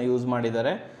ಟೈಲ್ಸ್ ಅನ್ನ ಯೂಸ್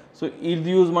ಮಾಡಿದ್ದಾರೆ. ಸೊ ಇದು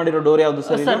ಯೂಸ್ ಮಾಡಿರೋ ಡೋರ್ ಯಾವುದು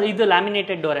ಸರ್? ಸರ್ ಇದು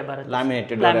ಲ್ಯಾಮಿನೇಟೆಡ್ ಡೋರೇ ಬರುತ್ತೆ.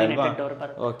 ಲ್ಯಾಮಿನೇಟೆಡ್ ಡೋರ್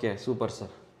ಬರುತ್ತೆ. Okay super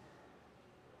sir.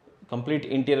 Complete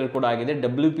interior ಕೂಡ ಆಗಿದೆ.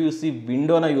 WPC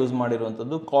ವಿಂಡೋನ ಯೂಸ್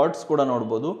ಮಾಡಿರುವಂಥದ್ದು. ಕಾರ್ಡ್ಸ್ ಕೂಡ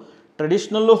ನೋಡ್ಬೋದು.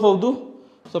 ಟ್ರೆಡಿಷ್ನಲ್ಲು ಹೌದು,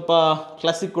 ಸ್ವಲ್ಪ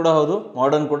ಕ್ಲಾಸಿಕ್ ಕೂಡ ಹೌದು,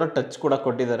 ಮಾಡರ್ನ್ ಕೂಡ ಟಚ್ ಕೂಡ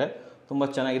ಕೊಟ್ಟಿದ್ದಾರೆ. ತುಂಬ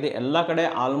ಚೆನ್ನಾಗಿದೆ. ಎಲ್ಲ ಕಡೆ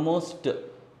ಆಲ್ಮೋಸ್ಟ್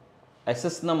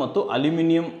SS ಮತ್ತು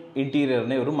ಅಲ್ಯೂಮಿನಿಯಂ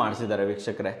ಇಂಟೀರಿಯರ್ನ ಇವರು ಮಾಡಿಸಿದ್ದಾರೆ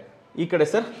ವೀಕ್ಷಕರೇ. ಈ ಕಡೆ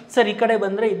ಸರ್? ಸರ್ ಈ ಕಡೆ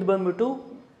ಬಂದರೆ ಇದು ಬಂದ್ಬಿಟ್ಟು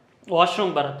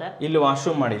ವಾಶ್ರೂಮ್ ಬರುತ್ತೆ. ಇಲ್ಲಿ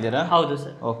ವಾಶ್ರೂಮ್ ಮಾಡಿದ್ದೀರಾ? ಹೌದು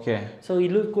ಸರ್. ಓಕೆ. ಸೊ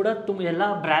ಇಲ್ಲೂ ಕೂಡ ಎಲ್ಲ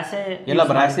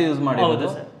ಬ್ರಾಸೆ ಯೂಸ್ ಮಾಡಿರೋದು.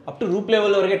 ಅಪ್ ಟು ರೂಫ್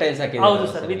ಲೆವೆಲ್ ವರೆಗೆ ಟೈಲ್ಸ್ ಹಾಕಿದ್ದೀರಾ? ಹೌದು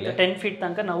ಸರ್. ವಿತ್ 10 ಫೀಟ್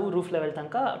ತನಕ ನಾವು ರೂಫ್ ಲೆವೆಲ್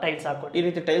ತನಕ ಟೈಲ್ಸ್ ಹಾಕೊಟ್ಟು. ಈ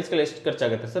ರೀತಿ ಟೈಲ್ಸ್ಗಳು ಎಷ್ಟು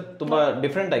ಖರ್ಚಾಗುತ್ತೆ ಸರ್? ತುಂಬಾ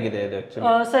ಡಿಫ್ರೆಂಟ್ ಆಗಿದೆ ಇದು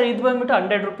ಆಕ್ಚುಲಿ. ಸರ್ ಇದು ಬಂದ್ಬಿಟ್ಟು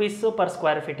 100 ರೂಪೀಸ್ ಪರ್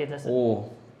ಸ್ಕ್ವೇರ್ ಫೀಟ್ ಇದೆ ಸರ್. ಓ,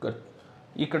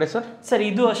 ಈ ಕಡೆ ಸರ್? ಸರ್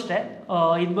ಇದು ಅಷ್ಟೇ.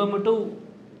 ಇದು ಬಂದ್ಬಿಟ್ಟು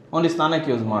ಓನ್ಲಿ ಸ್ನಾನಕ್ಕೆ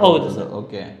ಯೂಸ್ ಮಾಡೋದು.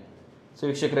 ಓಕೆ. ಸೊ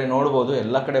ವೀಕ್ಷಕರೇ ನೋಡ್ಬೋದು,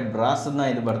 ಎಲ್ಲ ಕಡೆ ಬ್ರಾಸ್ನ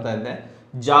ಇದು ಬರ್ತಾ ಇದೆ.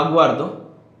 ಜಾಗ್ವಾರ್ದು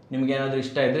ನಿಮ್ಗೆ ಏನಾದರೂ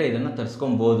ಇಷ್ಟ ಇದ್ರೆ ಇದನ್ನ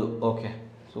ತರಿಸ್ಕೊಬಹುದು. Okay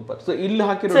super. ಸೊ ಇಲ್ಲಿ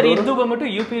ಹಾಕಿರೋ ಸರ್ ಇದು ಬಂದ್ಬಿಟ್ಟು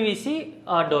UPVC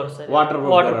door sir, water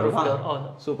proof door. ಹೌದು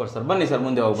ಸೂಪರ್ ಸರ್. ಬನ್ನಿ ಸರ್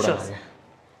ಮುಂದೆ ಹೋಗ್ಬಿಡೋಣ.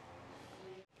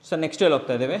 ಸರ್ ನೆಕ್ಸ್ಟ್ ಎಲ್ಲಿ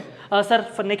ಹೋಗ್ತಾ ಇದ್ದೇವೆ? ಸರ್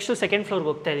ನೆಕ್ಸ್ಟ್ ಸೆಕೆಂಡ್ ಫ್ಲೋರ್ಗೆ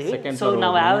ಹೋಗ್ತಾ ಇದೀವಿ. ಸೊ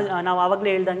ನಾವು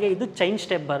ಆವಾಗಲೇ ಹೇಳ್ದಂಗೆ ಇದು ಚೈನ್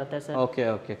ಸ್ಟೆಪ್ ಬರುತ್ತೆ sir. Okay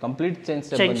okay, complete chain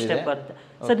step ಬರುತ್ತೆ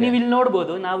ಸರ್. ನೀವು ಇಲ್ಲಿ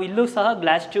ನೋಡ್ಬೋದು, ನಾವು ಇಲ್ಲೂ ಸಹ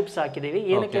ಗ್ಲಾಸ್ ಟ್ಯೂಬ್ಸ್ ಹಾಕಿದೀವಿ.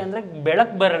 ಏನಕ್ಕೆ ಅಂದ್ರೆ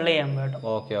ಬೆಳಕು ಬರಲ್ಲ ಅಂದ್ಬಿಟ್ಟು.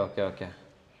 Okay okay okay.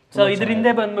 ಸೊ ಇದರಿಂದ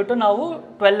ಬಂದ್ಬಿಟ್ಟು ನಾವು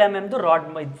 12mm ರಾಡ್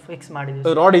ಫಿಕ್ಸ್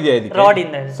ಮಾಡಿದೀವಿ. ರಾಡ್ ಇದೆ, ಇದಕ್ಕೆ ರಾಡ್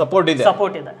ಇಂದ ಸಪೋರ್ಟ್ ಇದೆ.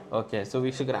 ಸಪೋರ್ಟ್ ಇದೆ. ಓಕೆ. ಸೊ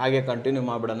ವೀಕ್ಷಕರು ಹಾಗೆ ಕಂಟಿನ್ಯೂ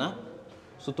ಮಾಡ್ಬಿಡೋಣ.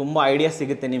 ಸೊ ತುಂಬಾ ಐಡಿಯಾ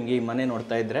ಸಿಗುತ್ತೆ ನಿಮಗೆ ಈ ಮನೆ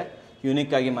ನೋಡ್ತಾ ಇದ್ರೆ.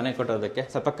 ಯೂನಿಕ್ ಆಗಿ ಮನೆ ಕಟ್ಟೋದಕ್ಕೆ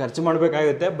ಸ್ವಲ್ಪ ಖರ್ಚು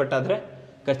ಮಾಡಬೇಕಾಗುತ್ತೆ, ಬಟ್ ಆದ್ರೆ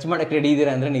ಖರ್ಚು ಮಾಡಕ್ಕೆ ರೆಡಿ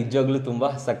ಇದ್ದೀರಾ ಅಂದ್ರೆ ನಿಜವಾಗ್ಲೂ ತುಂಬಾ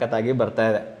ಸಖತ್ತಾಗಿ ಬರ್ತಾ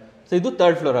ಇದೆ. ಸೊ ಇದು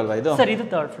ಥರ್ಡ್ ಫ್ಲೋರ್ ಅಲ್ವಾ ಇದು? ಸರ್ ಇದು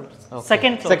third floor.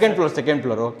 Second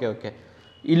floor. Okay okay.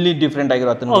 ಇಲ್ಲಿ ಡಿಫ್ರೆಂಟ್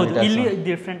ಆಗಿರೋ ಇಲ್ಲಿ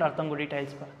ಡಿಫ್ರೆಂಟ್ ಅರ್ಥಂಗುಡಿ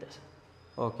ಟೈಲ್ಸ್ ಬರುತ್ತೆ sir.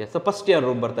 Okay. So first year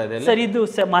room ಬರ್ತಾ ಇದೆ ಸರ್. ಇದು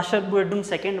ಮಾಸ್ಟರ್ ಬೆಡ್ರೂಮ್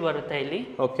ಸೆಕೆಂಡ್ ಬರುತ್ತೆ ಇಲ್ಲಿ.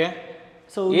 ಓಕೆ.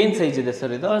 ಸೊ ಏನು ಸೈಜ್ ಇದೆ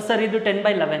ಸರ್ ಇದು? ಸರ್ ಇದು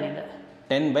 10x11 ಇದೆ.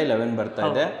 10x11 ಬರ್ತಾ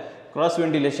ಇದೆ. ಕ್ರಾಸ್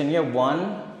ವೆಂಟಿಲೇಷನ್ಗೆ 1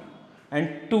 and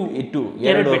 2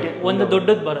 ಎರಡು ಒಂದು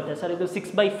ದೊಡ್ಡದು ಬರುತ್ತೆ ಸರ್. ಇದು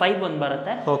 6x5 ಒಂದು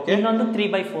ಬರುತ್ತೆ, ಇನ್ನೊಂದು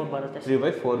 3x4 ಬರುತ್ತೆ.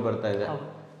 3x4 ಬರ್ತಾ ಇದೆ.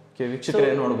 ಓಕೆ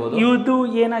ವೀಕ್ಷಕರೇ ನೋಡಬಹುದು, ಇದು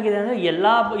ಏನಾಗಿದೆ ಅಂದ್ರೆ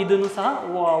ಎಲ್ಲಾ ಇದನ್ನು ಸಹ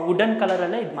ವುಡನ್ ಕಲರ್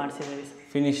ಅಲ್ಲೇ ಇದು ಮಾಡಿಸಿದ್ದೀವಿ.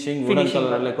 ಫಿನಿಶಿಂಗ್ ವುಡನ್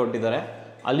ಕಲರ್ ಅಲ್ಲೇ ಕೊಟ್ಟಿದ್ದಾರೆ.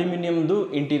 ಅಲ್ಯೂಮಿನಿಯಂದು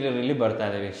ಇಂಟೀರಿಯರ್ ಇಲ್ಲಿ ಬರ್ತಾ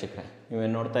ಇದೆ ವೀಕ್ಷಕರೇ.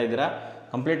 ನೀವೇನು ನೋಡ್ತಾ ಇದ್ದೀರಾ,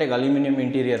 ಕಂಪ್ಲೀಟ್ ಆಗಿ ಅಲ್ಯೂಮಿನಿಯಂ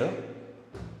ಇಂಟೀರಿಯರ್.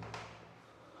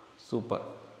 ಸೂಪರ್.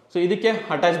 ಸೊ ಇದಕ್ಕೆ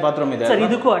ಅಟ್ಯಾಚ್ ಬಾತ್ರೂಮ್ ಇದೆ ಸರ್.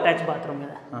 ಇದಕ್ಕೂ ಅಟ್ಯಾಚ್ ಬಾತ್ರೂಮ್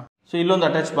ಇದೆ. ಸೊ ಇಲ್ಲೊಂದು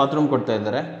ಅಟ್ಯಾಚ್ ಬಾತ್ರೂಮ್ ಕೊಡ್ತಾ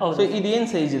ಇದ್ದಾರೆ. ಸೊ ಇದು ಏನು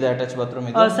ಸೈಜ್ ಇದೆ ಅಟ್ಯಾಚ್ ಬಾತ್ರೂಮ್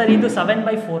ಇದು? ಸರ್ ಇದು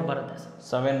 7x4 ಬರುತ್ತೆ ಸರ್.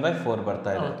 7x4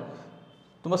 ಬರ್ತಾ ಇದೆ.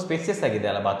 ತುಂಬಾ ಸ್ಪೇಸಿಯಸ್ ಆಗಿದೆ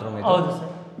ಅಲ್ಲ ಬಾತ್ರೂಮ್ ಇದು? ಹೌದು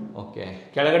ಸರ್. ಓಕೆ.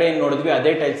 ಕೆಳಗಡೆ ಏನು ನೋಡಿದ್ವಿ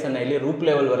ಅದೇ ಟೈಲ್ಸ್ ಅನ್ನ ಇಲ್ಲಿ ರೂಫ್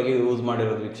ಲೆವೆಲ್ ವರೆಗೆ ಯೂಸ್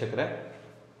ಮಾಡಿರೋದು ವೀಕ್ಷಕರೇ.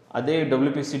 ಅದೇ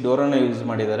WPC ಡೋರನ್ನು ಯೂಸ್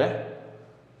ಮಾಡಿದ್ದಾರೆ.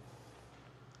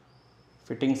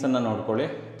 ಫಿಟ್ಟಿಂಗ್ಸ್ ಅನ್ನ ನೋಡ್ಕೊಳ್ಳಿ,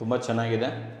 ತುಂಬಾ ಚೆನ್ನಾಗಿದೆ.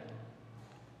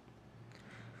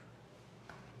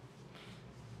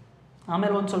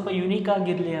 ಆಮೇಲೆ ಒಂದು ಸ್ವಲ್ಪ ಯುನೀಕ್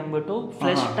ಆಗಿರ್ಲಿ ಅಂದ್ಬಿಟ್ಟು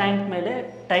ಫ್ಲೆಶ್ ಟ್ಯಾಂಕ್ ಮೇಲೆ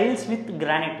tiles with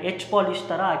granite H polish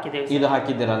ತರ ಹಾಕಿದ್ದೇವೆ. ಇದು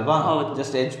ಹಾಕಿದ್ದೀರಲ್ವಾ?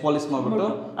 ಜಸ್ಟ್ ಎಚ್ ಪಾಲಿಶ್ ಮಾಡ್ಬಿಟ್ಟು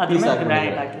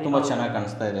ತುಂಬಾ ಚೆನ್ನಾಗಿ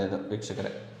ಕಾಣಿಸ್ತಾ ಇದೆ ಇದು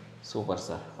ವೀಕ್ಷಕರೇ. Super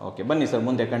sir. ಓಕೆ ಬನ್ನಿ ಸರ್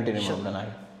ಮುಂದೆ ಕಂಟಿನ್ಯೂ ಮಾಡೋಣ.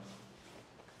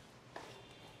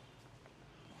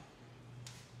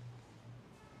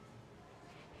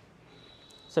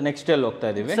 ಸೊ ನೆಕ್ಸ್ಟ್ ಎಲ್ಲಿ ಹೋಗ್ತಾ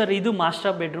ಇದೀವಿ ಸರ್? ಇದು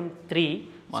ಮಾಸ್ಟರ್ ಬೆಡ್ರೂಮ್ 3.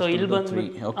 ಸೊ ಇಲ್ಲಿ ಬಂದು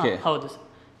ಓಕೆ. ಹೌದು ಸರ್.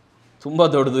 ತುಂಬಾ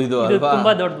ದೊಡ್ಡದು ಇದು ಅಲ್ವಾ?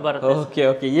 ತುಂಬಾ ದೊಡ್ಡದು ಬರುತ್ತೆ. Okay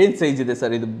okay. ಏನು ಸೈಜ್ ಇದೆ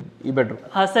ಸರ್ ಇದು ಈ ಬೆಡ್ರೂಮ್?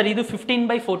 ಸರ್ ಇದು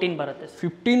 15x14 ಬರುತ್ತೆ.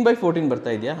 15x14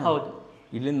 ಬರ್ತಾ ಇದೆಯಾ? ಹೌದು.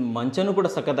 ಇಲ್ಲಿಂದ ಮಂಚನೂ ಕೂಡ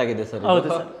ಸಖತ್ತಾಗಿದೆ ಸರ್. ಹೌದು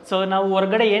ಸರ್. ಸೊ ನಾವು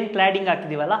ಹೊರಗಡೆ ಏನ್ ಕ್ಲಾಡಿಂಗ್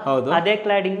ಹಾಕಿದೀವಲ್ಲ ಅದೇ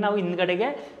ಕ್ಲಾಡಿಂಗ್ ನಾವು ಹಿಂದ್ಗಡೆಗೆ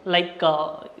ಲೈಕ್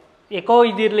ಎಕೋ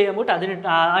ಇದಿರ್ಲಿ ಅಂದ್ಬಿಟ್ಟು ಅದನ್ನ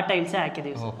ಆ ಟೈಲ್ಸೇ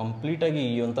ಹಾಕಿದೀವಿ. ಕಂಪ್ಲೀಟ್ ಆಗಿ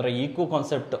ಈ ಒಂಥರ ಈಕೋ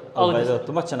ಕಾನ್ಸೆಪ್ಟ್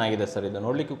ತುಂಬಾ ಚೆನ್ನಾಗಿದೆ ಸರ್. ಇದು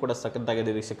ನೋಡ್ಲಿಕ್ಕೂ ಕೂಡ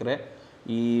ಸಖತ್ತಾಗಿದೆ ವೀಕ್ಷಕರೇ.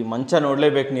 ಈ ಮಂಚ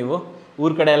ನೋಡ್ಲೇಬೇಕು ನೀವು.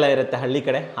 ಊರ್ ಕಡೆ ಎಲ್ಲ ಇರುತ್ತೆ, ಹಳ್ಳಿ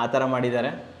ಕಡೆ ಆ ತರ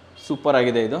ಮಾಡಿದ್ದಾರೆ. ಸೂಪರ್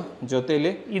ಆಗಿದೆ ಇದು.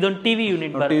 ಜೊತೆಯಲ್ಲಿ ಇದೊಂದು ಟಿವಿ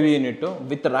ಯೂನಿಟ್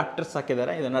ವಿತ್ ರಾಪ್ಟರ್ಸ್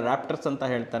ಹಾಕಿದ್ದಾರೆ. ಇದನ್ನ ರಾಪ್ಟರ್ಸ್ ಅಂತ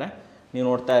ಹೇಳ್ತಾರೆ. ನೀವು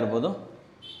ನೋಡ್ತಾ ಇರ್ಬೋದು,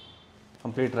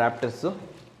 ಕಂಪ್ಲೀಟ್ ರಾಪ್ಟರ್ಸ್.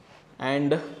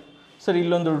 ಆ್ಯಂಡ್ ಸರ್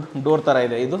ಇಲ್ಲೊಂದು ಡೋರ್ ತರ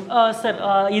ಇದೆ ಇದು? ಸರ್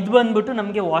ಇದು ಬಂದ್ಬಿಟ್ಟು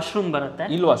ನಮಗೆ ವಾಶ್ರೂಮ್ ಬರುತ್ತೆ.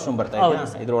 ಇಲ್ಲಿ ವಾಶ್ರೂಮ್ ಬರ್ತಾ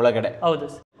ಇದೆ ಇದ್ರ ಒಳಗಡೆ? ಹೌದು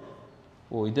ಸರ್.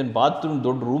 ಓ ಇದನ್ನ ಬಾತ್ರೂಮ್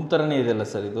ದೊಡ್ಡ ರೂಮ್ ತರನೇ ಇದೆಯಲ್ಲ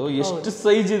ಸರ್ ಇದು? ಎಷ್ಟು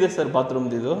ಸೈಜ್ ಇದೆ ಸರ್ ಬಾತ್ರೂಮ್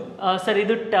ಇದು? ಸರ್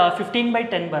ಇದು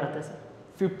 15x10 ಬರುತ್ತೆ ಸರ್.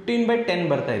 15x10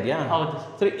 ಬರ್ತಾ ಇದೆಯಾ? ಹೌದು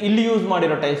ಸರ್. ಇಲ್ಲಿ ಯೂಸ್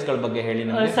ಮಾಡಿರೋ ಟೈಲ್ಸ್ ಗಳ ಬಗ್ಗೆ ಹೇಳಿ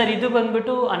ನಮಗೆ. ಸರ್ ಇದು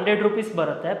ಬಂದ್ಬಿಟ್ಟು 100 ರೂಪೀಸ್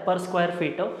ಬರುತ್ತೆ ಪರ್ ಸ್ಕ್ವೇರ್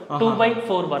ಫೀಟ್.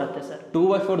 2x4 ಬರುತ್ತೆ ಸರ್.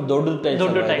 2x4 ದೊಡ್ಡ ಟೈಲ್ಸ್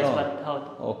ಬರುತ್ತೆ. ಹೌದು.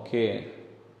 ಓಕೆ.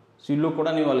 ಸೊ ಇಲ್ಲೂ ಕೂಡ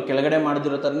ನೀವು ಅಲ್ಲಿ ಕೆಳಗಡೆ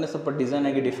ಮಾಡಿದಿರೋ ಥರನೇ ಸ್ವಲ್ಪ ಡಿಸೈನ್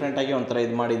ಆಗಿ ಡಿಫ್ರೆಂಟ್ ಆಗಿ ಒಂಥರ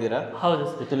ಇದು ಮಾಡಿದ್ದೀರಾ. ಹೌದು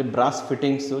ಸರ್. ಜೊತೆಲಿ ಬ್ರಾಸ್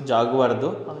ಫಿಟ್ಟಿಂಗ್ಸು ಜಾಗ್ವಾರ್ದು.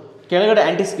 ಕೆಳಗಡೆ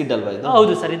ಆಂಟಿ ಸ್ಕಿಡ್ ಅಲ್ವಾ ಇದು?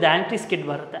 ಹೌದು ಸರ್, ಇದು ಆಂಟಿ ಸ್ಕಿಡ್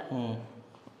ಬರುತ್ತೆ.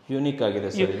 ಯೂನಿಕ್ ಆಗಿದೆ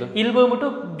ಸರ್ ಇದು. ಇಲ್ಲಿ ಬಂದ್ಬಿಟ್ಟು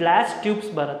ಗ್ಲಾಸ್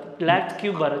ಟ್ಯೂಬ್ಸ್ ಬರುತ್ತೆ, ಗ್ಲಾಸ್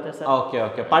ಕ್ಯೂಬ್ ಬರುತ್ತೆ ಸರ್. ಓಕೆ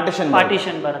ಓಕೆ, ಪಾರ್ಟಿಷನ್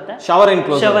ಬರುತ್ತೆ. ಶವರ್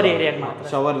ಎನ್ಕ್ಲೋಸರ್, ಶವರ್ ಏರಿಯಾಗೆ ಮಾತ್ರ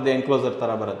ಶವರ್ ಎನ್ಕ್ಲೋಸರ್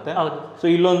ತರ ಬರುತ್ತೆ. ಹೌದು. ಸೊ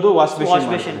ಇಲ್ಲೊಂದು ವಾಶ್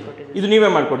ಬೇಸಿನ್ ಇದು ನೀವೇ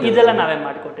ಮಾಡ್ಕೊಟ್ಟಿದ್ದೀರಾ? ಇದೆಲ್ಲ ನಾವೇ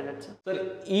ಮಾಡ್ಕೊಟ್ಟಿರೋದು ಸರ್. ಸರ್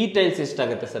ಈ ಟೈಲ್ಸ್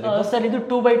ಎಷ್ಟಾಗುತ್ತೆ ಸರ್? ಸರ್ ಇದು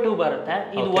 2x2 ಬರುತ್ತೆ.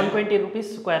 ಇದು 120 rupees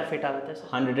ಸ್ಕ್ವೇರ್ ಫೀಟ್ ಆಗುತ್ತೆ ಸರ್.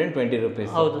 120 rupees.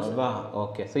 ಹೌದು ಅಲ್ವಾ?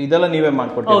 ಓಕೆ. ಸೊ ಇದೆಲ್ಲ ನೀವೇ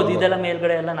ಮಾಡ್ಕೊಟ್ಟಿರೋದು? ಹೌದು, ಇದೆಲ್ಲ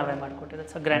ಮೇಲ್ಗಡೆ ಎಲ್ಲ ನಾವೇ ಮಾಡ್ಕೊಟ್ಟಿರೋದು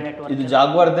ಸರ್, ಗ್ರಾನೈಟ್ ವರ್ಕ್. ಇದು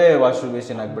ಜಾಗ್ವಾರ್ದೇ ವಾಶ್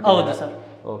ಬೇಸಿನ್ ಆಗ್ಬಿಟ್ಟು? ಹೌದು ಸರ್.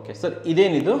 ಓಕೆ ಸರ್,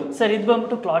 ಇದೇನಿದು? ಸರ್ ಇದು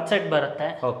ಬಂದ್ಬಿಟ್ಟು ಕ್ಲಾತ್ ಸೆಟ್ ಬರುತ್ತೆ.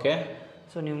 ಓಕೆ.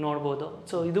 ಸೊ ನೀವು ನೋಡ್ಬೋದು.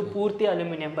 ಸೊ ಇದು ಪೂರ್ತಿ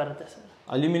ಅಲ್ಯೂಮಿನಿಯಂ ಬರುತ್ತೆ ಸರ್.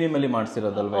 ಅಲ್ಯೂಮಿನಿಯಂ ಅಲ್ಲಿ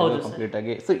ಮಾಡಿಸಿರೋದಲ್ವಾ ಇದು ಕಂಪ್ಲೀಟ್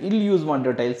ಆಗಿ? ಸೊ ಇಲ್ಲಿ ಯೂಸ್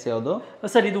ಮಾಡಿರೋ ಟೈಲ್ಸ್ ಯಾವುದು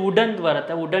ಸರ್? ಇದು ವುಡನ್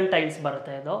ಬರುತ್ತೆ, ವುಡನ್ ಟೈಲ್ಸ್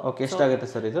ಬರುತ್ತೆ ಇದು. ಓಕೆ. ಎಷ್ಟಾಗುತ್ತೆ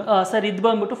ಸರ್ ಇದು? ಸರ್ ಇದು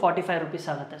ಬಂದ್ಬಿಟ್ಟು 45 rupees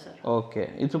ಆಗುತ್ತೆ ಸರ್. ಓಕೆ.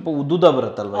 ಇದು ಸ್ವಲ್ಪ ಉದ್ದುದ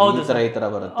ಬರುತ್ತಲ್ವಾ? ಈ ತರ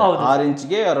ಬರುತ್ತೆ. 6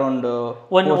 ಇಂಚ್ಗೆ ಅರೌಂಡ್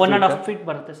 1.5 feet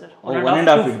ಬರುತ್ತೆ ಸರ್.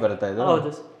 1.5 feet ಬರುತ್ತೆ ಇದು?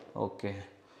 ಹೌದು ಸರ್. ಓಕೆ.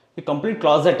 ಈ ಕಂಪ್ಲೀಟ್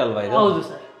ಕ್ಲಾಸೆಟ್ ಅಲ್ವಾ ಇದು? ಹೌದು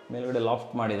ಸರ್. ಮೇಲ್ಗಡೆ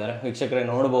ಲಾಫ್ಟ್ ಮಾಡಿದ್ದಾರೆ, ವೀಕ್ಷಕರೇ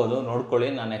ನೋಡ್ಬೋದು, ನೋಡ್ಕೊಳ್ಳಿ.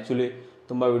 ನಾನು ಆ್ಯಕ್ಚುಲಿ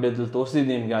ತುಂಬ ವಿಡಿಯೋದಲ್ಲಿ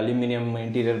ತೋರಿಸಿದ್ದೀನಿ ನಿಮಗೆ ಅಲ್ಯೂಮಿನಿಯಂ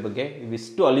ಇಂಟೀರಿಯರ್ ಬಗ್ಗೆ.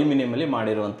 ಇವಿಷ್ಟು ಅಲ್ಯೂಮಿನಿಯಮಲ್ಲಿ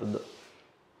ಮಾಡಿರುವಂಥದ್ದು.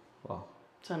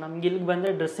 ಸೊ ನಮ್ಗೆ ಇಲ್ಲಿಗೆ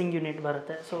ಬಂದರೆ ಡ್ರೆಸ್ಸಿಂಗ್ ಯೂನಿಟ್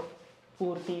ಬರುತ್ತೆ. ಸೊ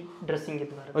ಪೂರ್ತಿ ಡ್ರೆಸ್ಸಿಂಗ್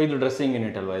ಇದು ಬರುತ್ತೆ. ಇದು ಡ್ರೆಸ್ಸಿಂಗ್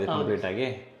ಯೂನಿಟ್ ಅಲ್ವಾ ಇದು ಕಂಪ್ಲೀಟ್ ಆಗಿ?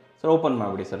 ಸರ್ ಓಪನ್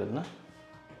ಮಾಡಿಬಿಡಿ ಸರ್ ಇದನ್ನ,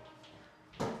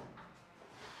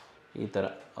 ಈ ಥರ.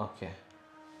 ಓಕೆ,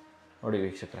 ನೋಡಿ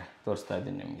ವೀಕ್ಷಕರೇ, ತೋರಿಸ್ತಾ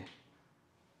ಇದ್ದೀನಿ ನಿಮಗೆ.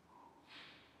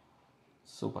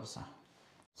 Super sir.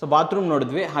 ಸೊ ಬಾತ್ರೂಮ್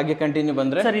ನೋಡಿದ್ವಿ, ಹಾಗೆ ಕಂಟಿನ್ಯೂ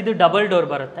ಬಂದ್ರೆ ಸರ್ ಇದು ಡಬಲ್ ಡೋರ್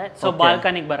ಬರುತ್ತೆ. ಸೊ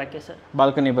ಬಾಲ್ಕನಿಗೆ ಬರಕ್ಕೆ ಸರ್.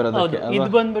 ಬಾಲ್ಕನಿ ಬರೋದಕ್ಕೆ ಇದು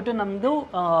ಬಂದ್ಬಿಟ್ಟು ನಮ್ದು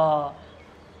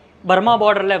ಬರ್ಮಾ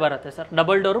ಬಾರ್ಡರ್ಲೇ ಬರುತ್ತೆ sir.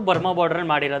 Double door Burma border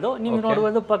ಮಾಡಿರೋದು. ನೀವು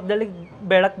ನೋಡ್ಬೋದು ಪಕ್ಕದಲ್ಲಿ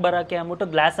ಬೆಳಕು ಬರಕ್ಕೆ ಅಂದ್ಬಿಟ್ಟು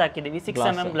ಗ್ಲಾಸ್ ಹಾಕಿದೀವಿ.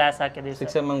 6mm ಗ್ಲಾಸ್ ಹಾಕಿದೀವಿ.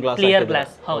 6mm glass, clear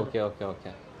glass. Okay okay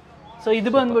okay. So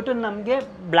ಇದು ಬಂದ್ಬಿಟ್ಟು ನಮಗೆ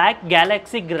ಬ್ಲಾಕ್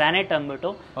ಗ್ಯಾಲಕ್ಸಿ ಗ್ರಾನೈಟ್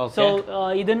ಅಂದ್ಬಿಟ್ಟು. ಸೊ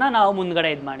ಇದನ್ನ ನಾವು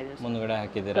ಮುಂದ್ಗಡೆ ಇದು ಮಾಡಿದೀವಿ, ಮುಂದ್ಗಡೆ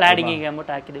ಹಾಕಿದ್ದೀವಿ, ಕ್ಲಾಡಿಂಗ್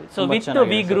ಅಂದ್ಬಿಟ್ಟು ಹಾಕಿದೀವಿ. ಸೊ ವಿತ್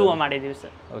ವಿ ಗ್ರೂ ಮಾಡಿದೀವಿ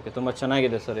ಸರ್. ಓಕೆ, ತುಂಬಾ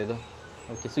ಚೆನ್ನಾಗಿದೆ ಸರ್ ಇದು.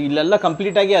 ಓಕೆ. ಸೊ ಇಲ್ಲೆಲ್ಲ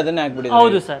ಕಂಪ್ಲೀಟ್ ಆಗಿ ಅದನ್ನೇ ಹಾಕ್ಬಿಟ್ಟಿದೆ?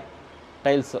 ಹೌದು ಸರ್.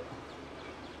 ಟೈಲ್ಸ್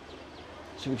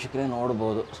ವೀಕ್ಷಕರೇ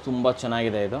ನೋಡ್ಬೋದು, ತುಂಬ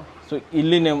ಚೆನ್ನಾಗಿದೆ ಇದು. ಸೊ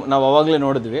ಇಲ್ಲಿ ನಾವು ಅವಾಗಲೇ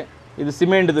ನೋಡಿದ್ವಿ, ಇದು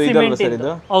ಸಿಮೆಂಟ್ ಇದಲ್ವಾ ಸರ್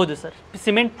ಇದು? ಹೌದು ಸರ್,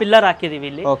 ಸಿಮೆಂಟ್ ಪಿಲ್ಲರ್ ಹಾಕಿದೀವಿ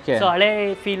ಇಲ್ಲಿ. ಓಕೆ. ಸೊ ಹಳೆ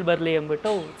ಫೀಲ್ ಬರಲಿ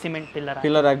ಅಂದ್ಬಿಟ್ಟು ಸಿಮೆಂಟ್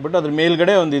ಪಿಲ್ಲರ್ ಹಾಕ್ಬಿಟ್ಟು ಅದ್ರ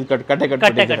ಮೇಲ್ಗಡೆ ಒಂದು ಇದು ಕಟ್ಟೆ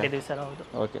ಕಟ್ಟಿದೀವಿ ಸರ್. ಹೌದು.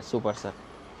 Okay, super sir.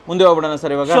 ಮುಂದೆ ಹೋಗ್ಬಿಡೋಣ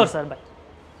ಸರ್ ಇವಾಗ? ಶೋರ್ ಸರ್, ಬಾಯ್.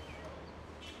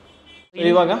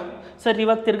 ಇವಾಗ ಸರ್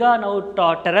ತಿರ್ಗಾ ನಾವು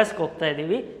ಟೆರೆಸ್ಗೆ ಹೋಗ್ತಾ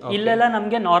ಇದೀವಿ. ಇಲ್ಲೆಲ್ಲ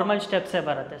ನಮಗೆ ನಾರ್ಮಲ್ ಸ್ಟೆಪ್ಸೇ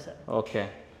ಬರುತ್ತೆ ಸರ್. ಓಕೆ.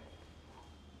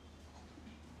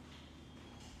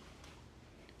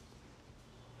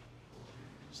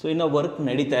 ಸೊ ಇನ್ನು ವರ್ಕ್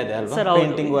ನಡೀತಾ ಇದೆ ಅಲ್ವಾ?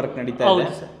 ಪೇಂಟಿಂಗ್ ವರ್ಕ್ ನಡೀತಾ ಇದೆ.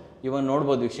 ಇವಾಗ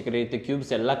ನೋಡ್ಬೋದು ವೀಕ್ಷಕರೇ, ಇದು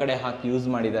ಕ್ಯೂಬ್ಸ್ ಎಲ್ಲ ಕಡೆ ಹಾಕಿ ಯೂಸ್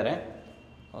ಮಾಡಿದ್ದಾರೆ.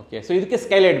 ಓಕೆ. ಸೊ ಇದಕ್ಕೆ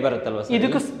ಸ್ಕೈಲೈಟ್ ಬರುತ್ತಲ್ವಾ ಸರ್?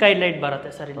 ಇದಕ್ಕೂ ಸ್ಕೈಲೈಟ್ ಬರುತ್ತೆ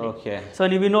ಸರ್ ಇಲ್ಲಿ. ಓಕೆ. ಸೊ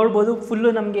ನೀವು ನೋಡ್ಬೋದು, ಫುಲ್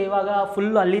ನಮಗೆ ಇವಾಗ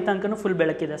ಫುಲ್ ಅಲ್ಲಿ ತನಕನೂ ಫುಲ್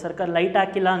ಬೆಳಕಿದೆ ಸರ್. ಲೈಟ್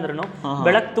ಹಾಕಿಲ್ಲ ಅಂದ್ರೂ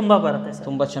ಬೆಳಕು ತುಂಬಾ ಬರುತ್ತೆ ಸರ್.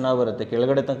 ತುಂಬಾ ಚೆನ್ನಾಗಿ ಬರುತ್ತೆ.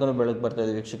 ಕೆಳಗಡೆ ತನಕನೂ ಬೆಳಕು ಬರ್ತಾ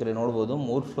ಇದೆ ವೀಕ್ಷಕರೇ ನೋಡ್ಬೋದು.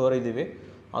 3 ಫ್ಲೋರ್ ಇದೀವಿ,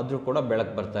 ಆದ್ರೂ ಕೂಡ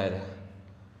ಬೆಳಕು ಬರ್ತಾ ಇದೆ.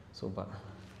 Super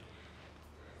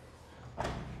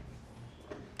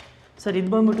sir. ಇದು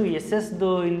ಬಂದ್ಬಿಟ್ಟು SS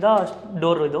ಇಂದ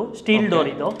ಡೋರ್, ಇದು ಸ್ಟೀಲ್ ಡೋರ್.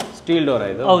 ಇದು ಸ್ಟೀಲ್ ಡೋರ್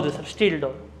ಇದು? ಹೌದು ಸರ್, ಸ್ಟೀಲ್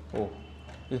ಡೋರ್. ಓ,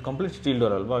 ಇದು ಕಂಪ್ಲೀಟ್ ಸ್ಟೀಲ್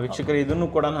ಡೋರ್ ಅಲ್ವಾ ವೀಕ್ಷಕರೇ? ಇದನ್ನು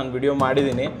ಕೂಡ ನಾನು ವಿಡಿಯೋ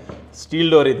ಮಾಡಿದ್ದೀನಿ. ಸ್ಟೀಲ್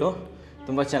ಡೋರ್ ಇದು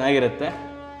ತುಂಬ ಚೆನ್ನಾಗಿರುತ್ತೆ.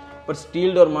 ಬಟ್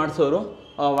ಸ್ಟೀಲ್ ಡೋರ್ ಮಾಡಿಸೋರು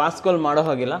ವಾಸ್ಕಲ್ ಮಾಡೋ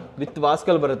ಹಾಗಿಲ್ಲ, ವಿತ್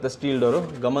ವಾಸ್ಕಲ್ ಬರುತ್ತೆ ಸ್ಟೀಲ್ ಡೋರು,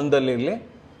 ಗಮನದಲ್ಲಿರಲಿ.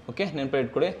 ಓಕೆ, ನೆನಪು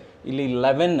ಇಟ್ಕೊಳ್ಳಿ. ಇಲ್ಲಿ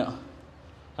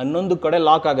 11 ಕಡೆ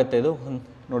ಲಾಕ್ ಆಗುತ್ತೆ ಇದು.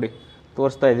 ನೋಡಿ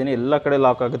ತೋರಿಸ್ತಾ ಇದ್ದೀನಿ, ಎಲ್ಲ ಕಡೆ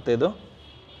ಲಾಕ್ ಆಗುತ್ತೆ ಇದು.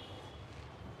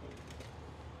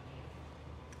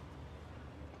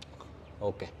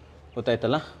 ಓಕೆ,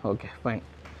 ಗೊತ್ತಾಯ್ತಲ್ಲ? Okay, fine.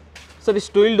 ಸರ್ ಈ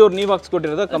ಸ್ಟೀಲ್ ಡೋರ್ ನೀವು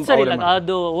ಹಾಕ್ಸ್ಕೊಟ್ಟಿರೋದು?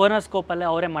 ಅದು ಓನರ್ ಸ್ಕೋಪ್ ಅಲ್ಲೇ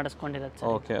ಅವರೇ ಮಾಡಿಸ್ಕೊಂಡಿರೋದು ಸರ್.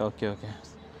 Okay okay okay.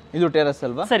 ಇದು ಟೆರಸ್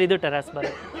ಅಲ್ವಾ ಸರ್? ಇದು ಟೆರಸ್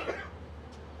ಬರುತ್ತೆ.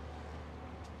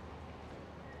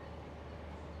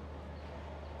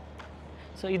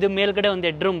 ಸೊ ಇದು ಮೇಲ್ಗಡೆ ಒಂದು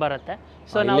ಹೆಡ್ ರೂಮ್ ಬರುತ್ತೆ.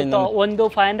 ಸೊ ನಾವು ಒಂದು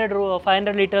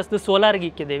 500 ಲೀಟರ್ಸ್ ಸೋಲಾರ್ಗೆ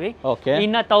ಇಕ್ಕಿದ್ದೀವಿ.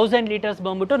 ಇನ್ನ 1000 ಲೀಟರ್ಸ್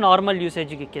ಬಂದ್ಬಿಟ್ಟು ನಾರ್ಮಲ್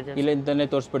ಯೂಸೇಜ್ಗೆ ಇಕ್ಕಿದ್ದೀವಿ. ಇಲ್ಲಿಂದಾನೆ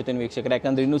ತೋರಿಸ್ಬಿಡ್ತೀನಿ ವೀಕ್ಷಕರೇ,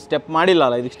 ಯಾಕಂದ್ರೆ ಇನ್ನೂ ಸ್ಟೆಪ್ ಮಾಡಿಲ್ಲ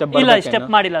ಅಲ್ಲ, ಇದಕ್ಕೆ ಸ್ಟೆಪ್ ಇಲ್ಲ, ಸ್ಟೆಪ್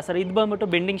ಮಾಡಿಲ್ಲ ಸರ್. ಇದು ಬಂದ್ಬಿಟ್ಟು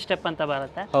ಬೆಂಡಿಂಗ್ ಸ್ಟೆಪ್ ಅಂತ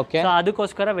ಬರುತ್ತೆ. ಸೊ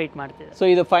ಅದಕ್ಕೋಸ್ಕರ ವೆಯ್ಟ್ ಮಾಡ್ತಿದ್ದೀವಿ. ಸೊ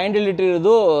ಇದು 500 ಲೀಟರ್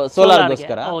ಇರೋದು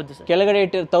ಸೋಲಾರ್ಗೋಸ್ಕರ, ಕೆಳಗಡೆ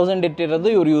 1000 ಇಟ್ಟಿರೋದು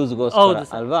ಇವ್ರ ಯೂಸ್ಗೋಸ್ಕರ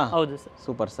ಅಲ್ವಾ? ಹೌದು ಸರ್.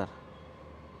 Super sir.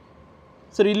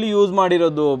 ಸರ್ ಇಲ್ಲಿ ಯೂಸ್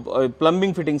ಮಾಡಿರೋದು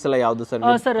ಪ್ಲಂಬಿಂಗ್ ಫಿಟ್ಟಿಂಗ್ಸ್ ಎಲ್ಲ ಯಾವುದು ಸರ್?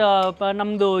 ಸರ್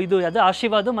ನಮ್ದು ಇದು ಅದು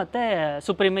ಆಶೀರ್ವಾದ್ ಮತ್ತೆ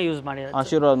ಸುಪ್ರೀಮೇ ಯೂಸ್ ಮಾಡಿರೋದು.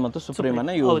 ಆಶೀರ್ವಾದ್ ಮತ್ತು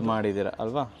ಸುಪ್ರೀಮನ್ನ ಯೂಸ್ ಮಾಡಿದ್ದೀರಾ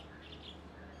ಅಲ್ವಾ?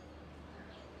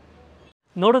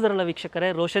 ನೋಡೋದ್ರಲ್ಲ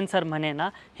ವೀಕ್ಷಕರೇ, ರೋಷನ್ ಸರ್ ಮನೆನ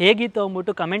ಹೇಗಿತ್ತು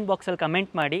ಅಂದ್ಬಿಟ್ಟು ಕಮೆಂಟ್ ಬಾಕ್ಸಲ್ಲಿ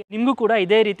ಕಮೆಂಟ್ ಮಾಡಿ. ನಿಮಗೂ ಕೂಡ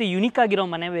ಇದೇ ರೀತಿ ಯುನಿಕ್ ಆಗಿರೋ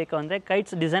ಮನೆ ಬೇಕು ಅಂದರೆ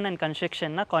ಕೈಟ್ಸ್ ಡಿಸೈನ್ ಆ್ಯಂಡ್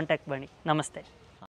ಕನ್ಸ್ಟ್ರಕ್ಷನ್ನ ಕಾಂಟ್ಯಾಕ್ಟ್ ಮಾಡಿ. ನಮಸ್ತೆ.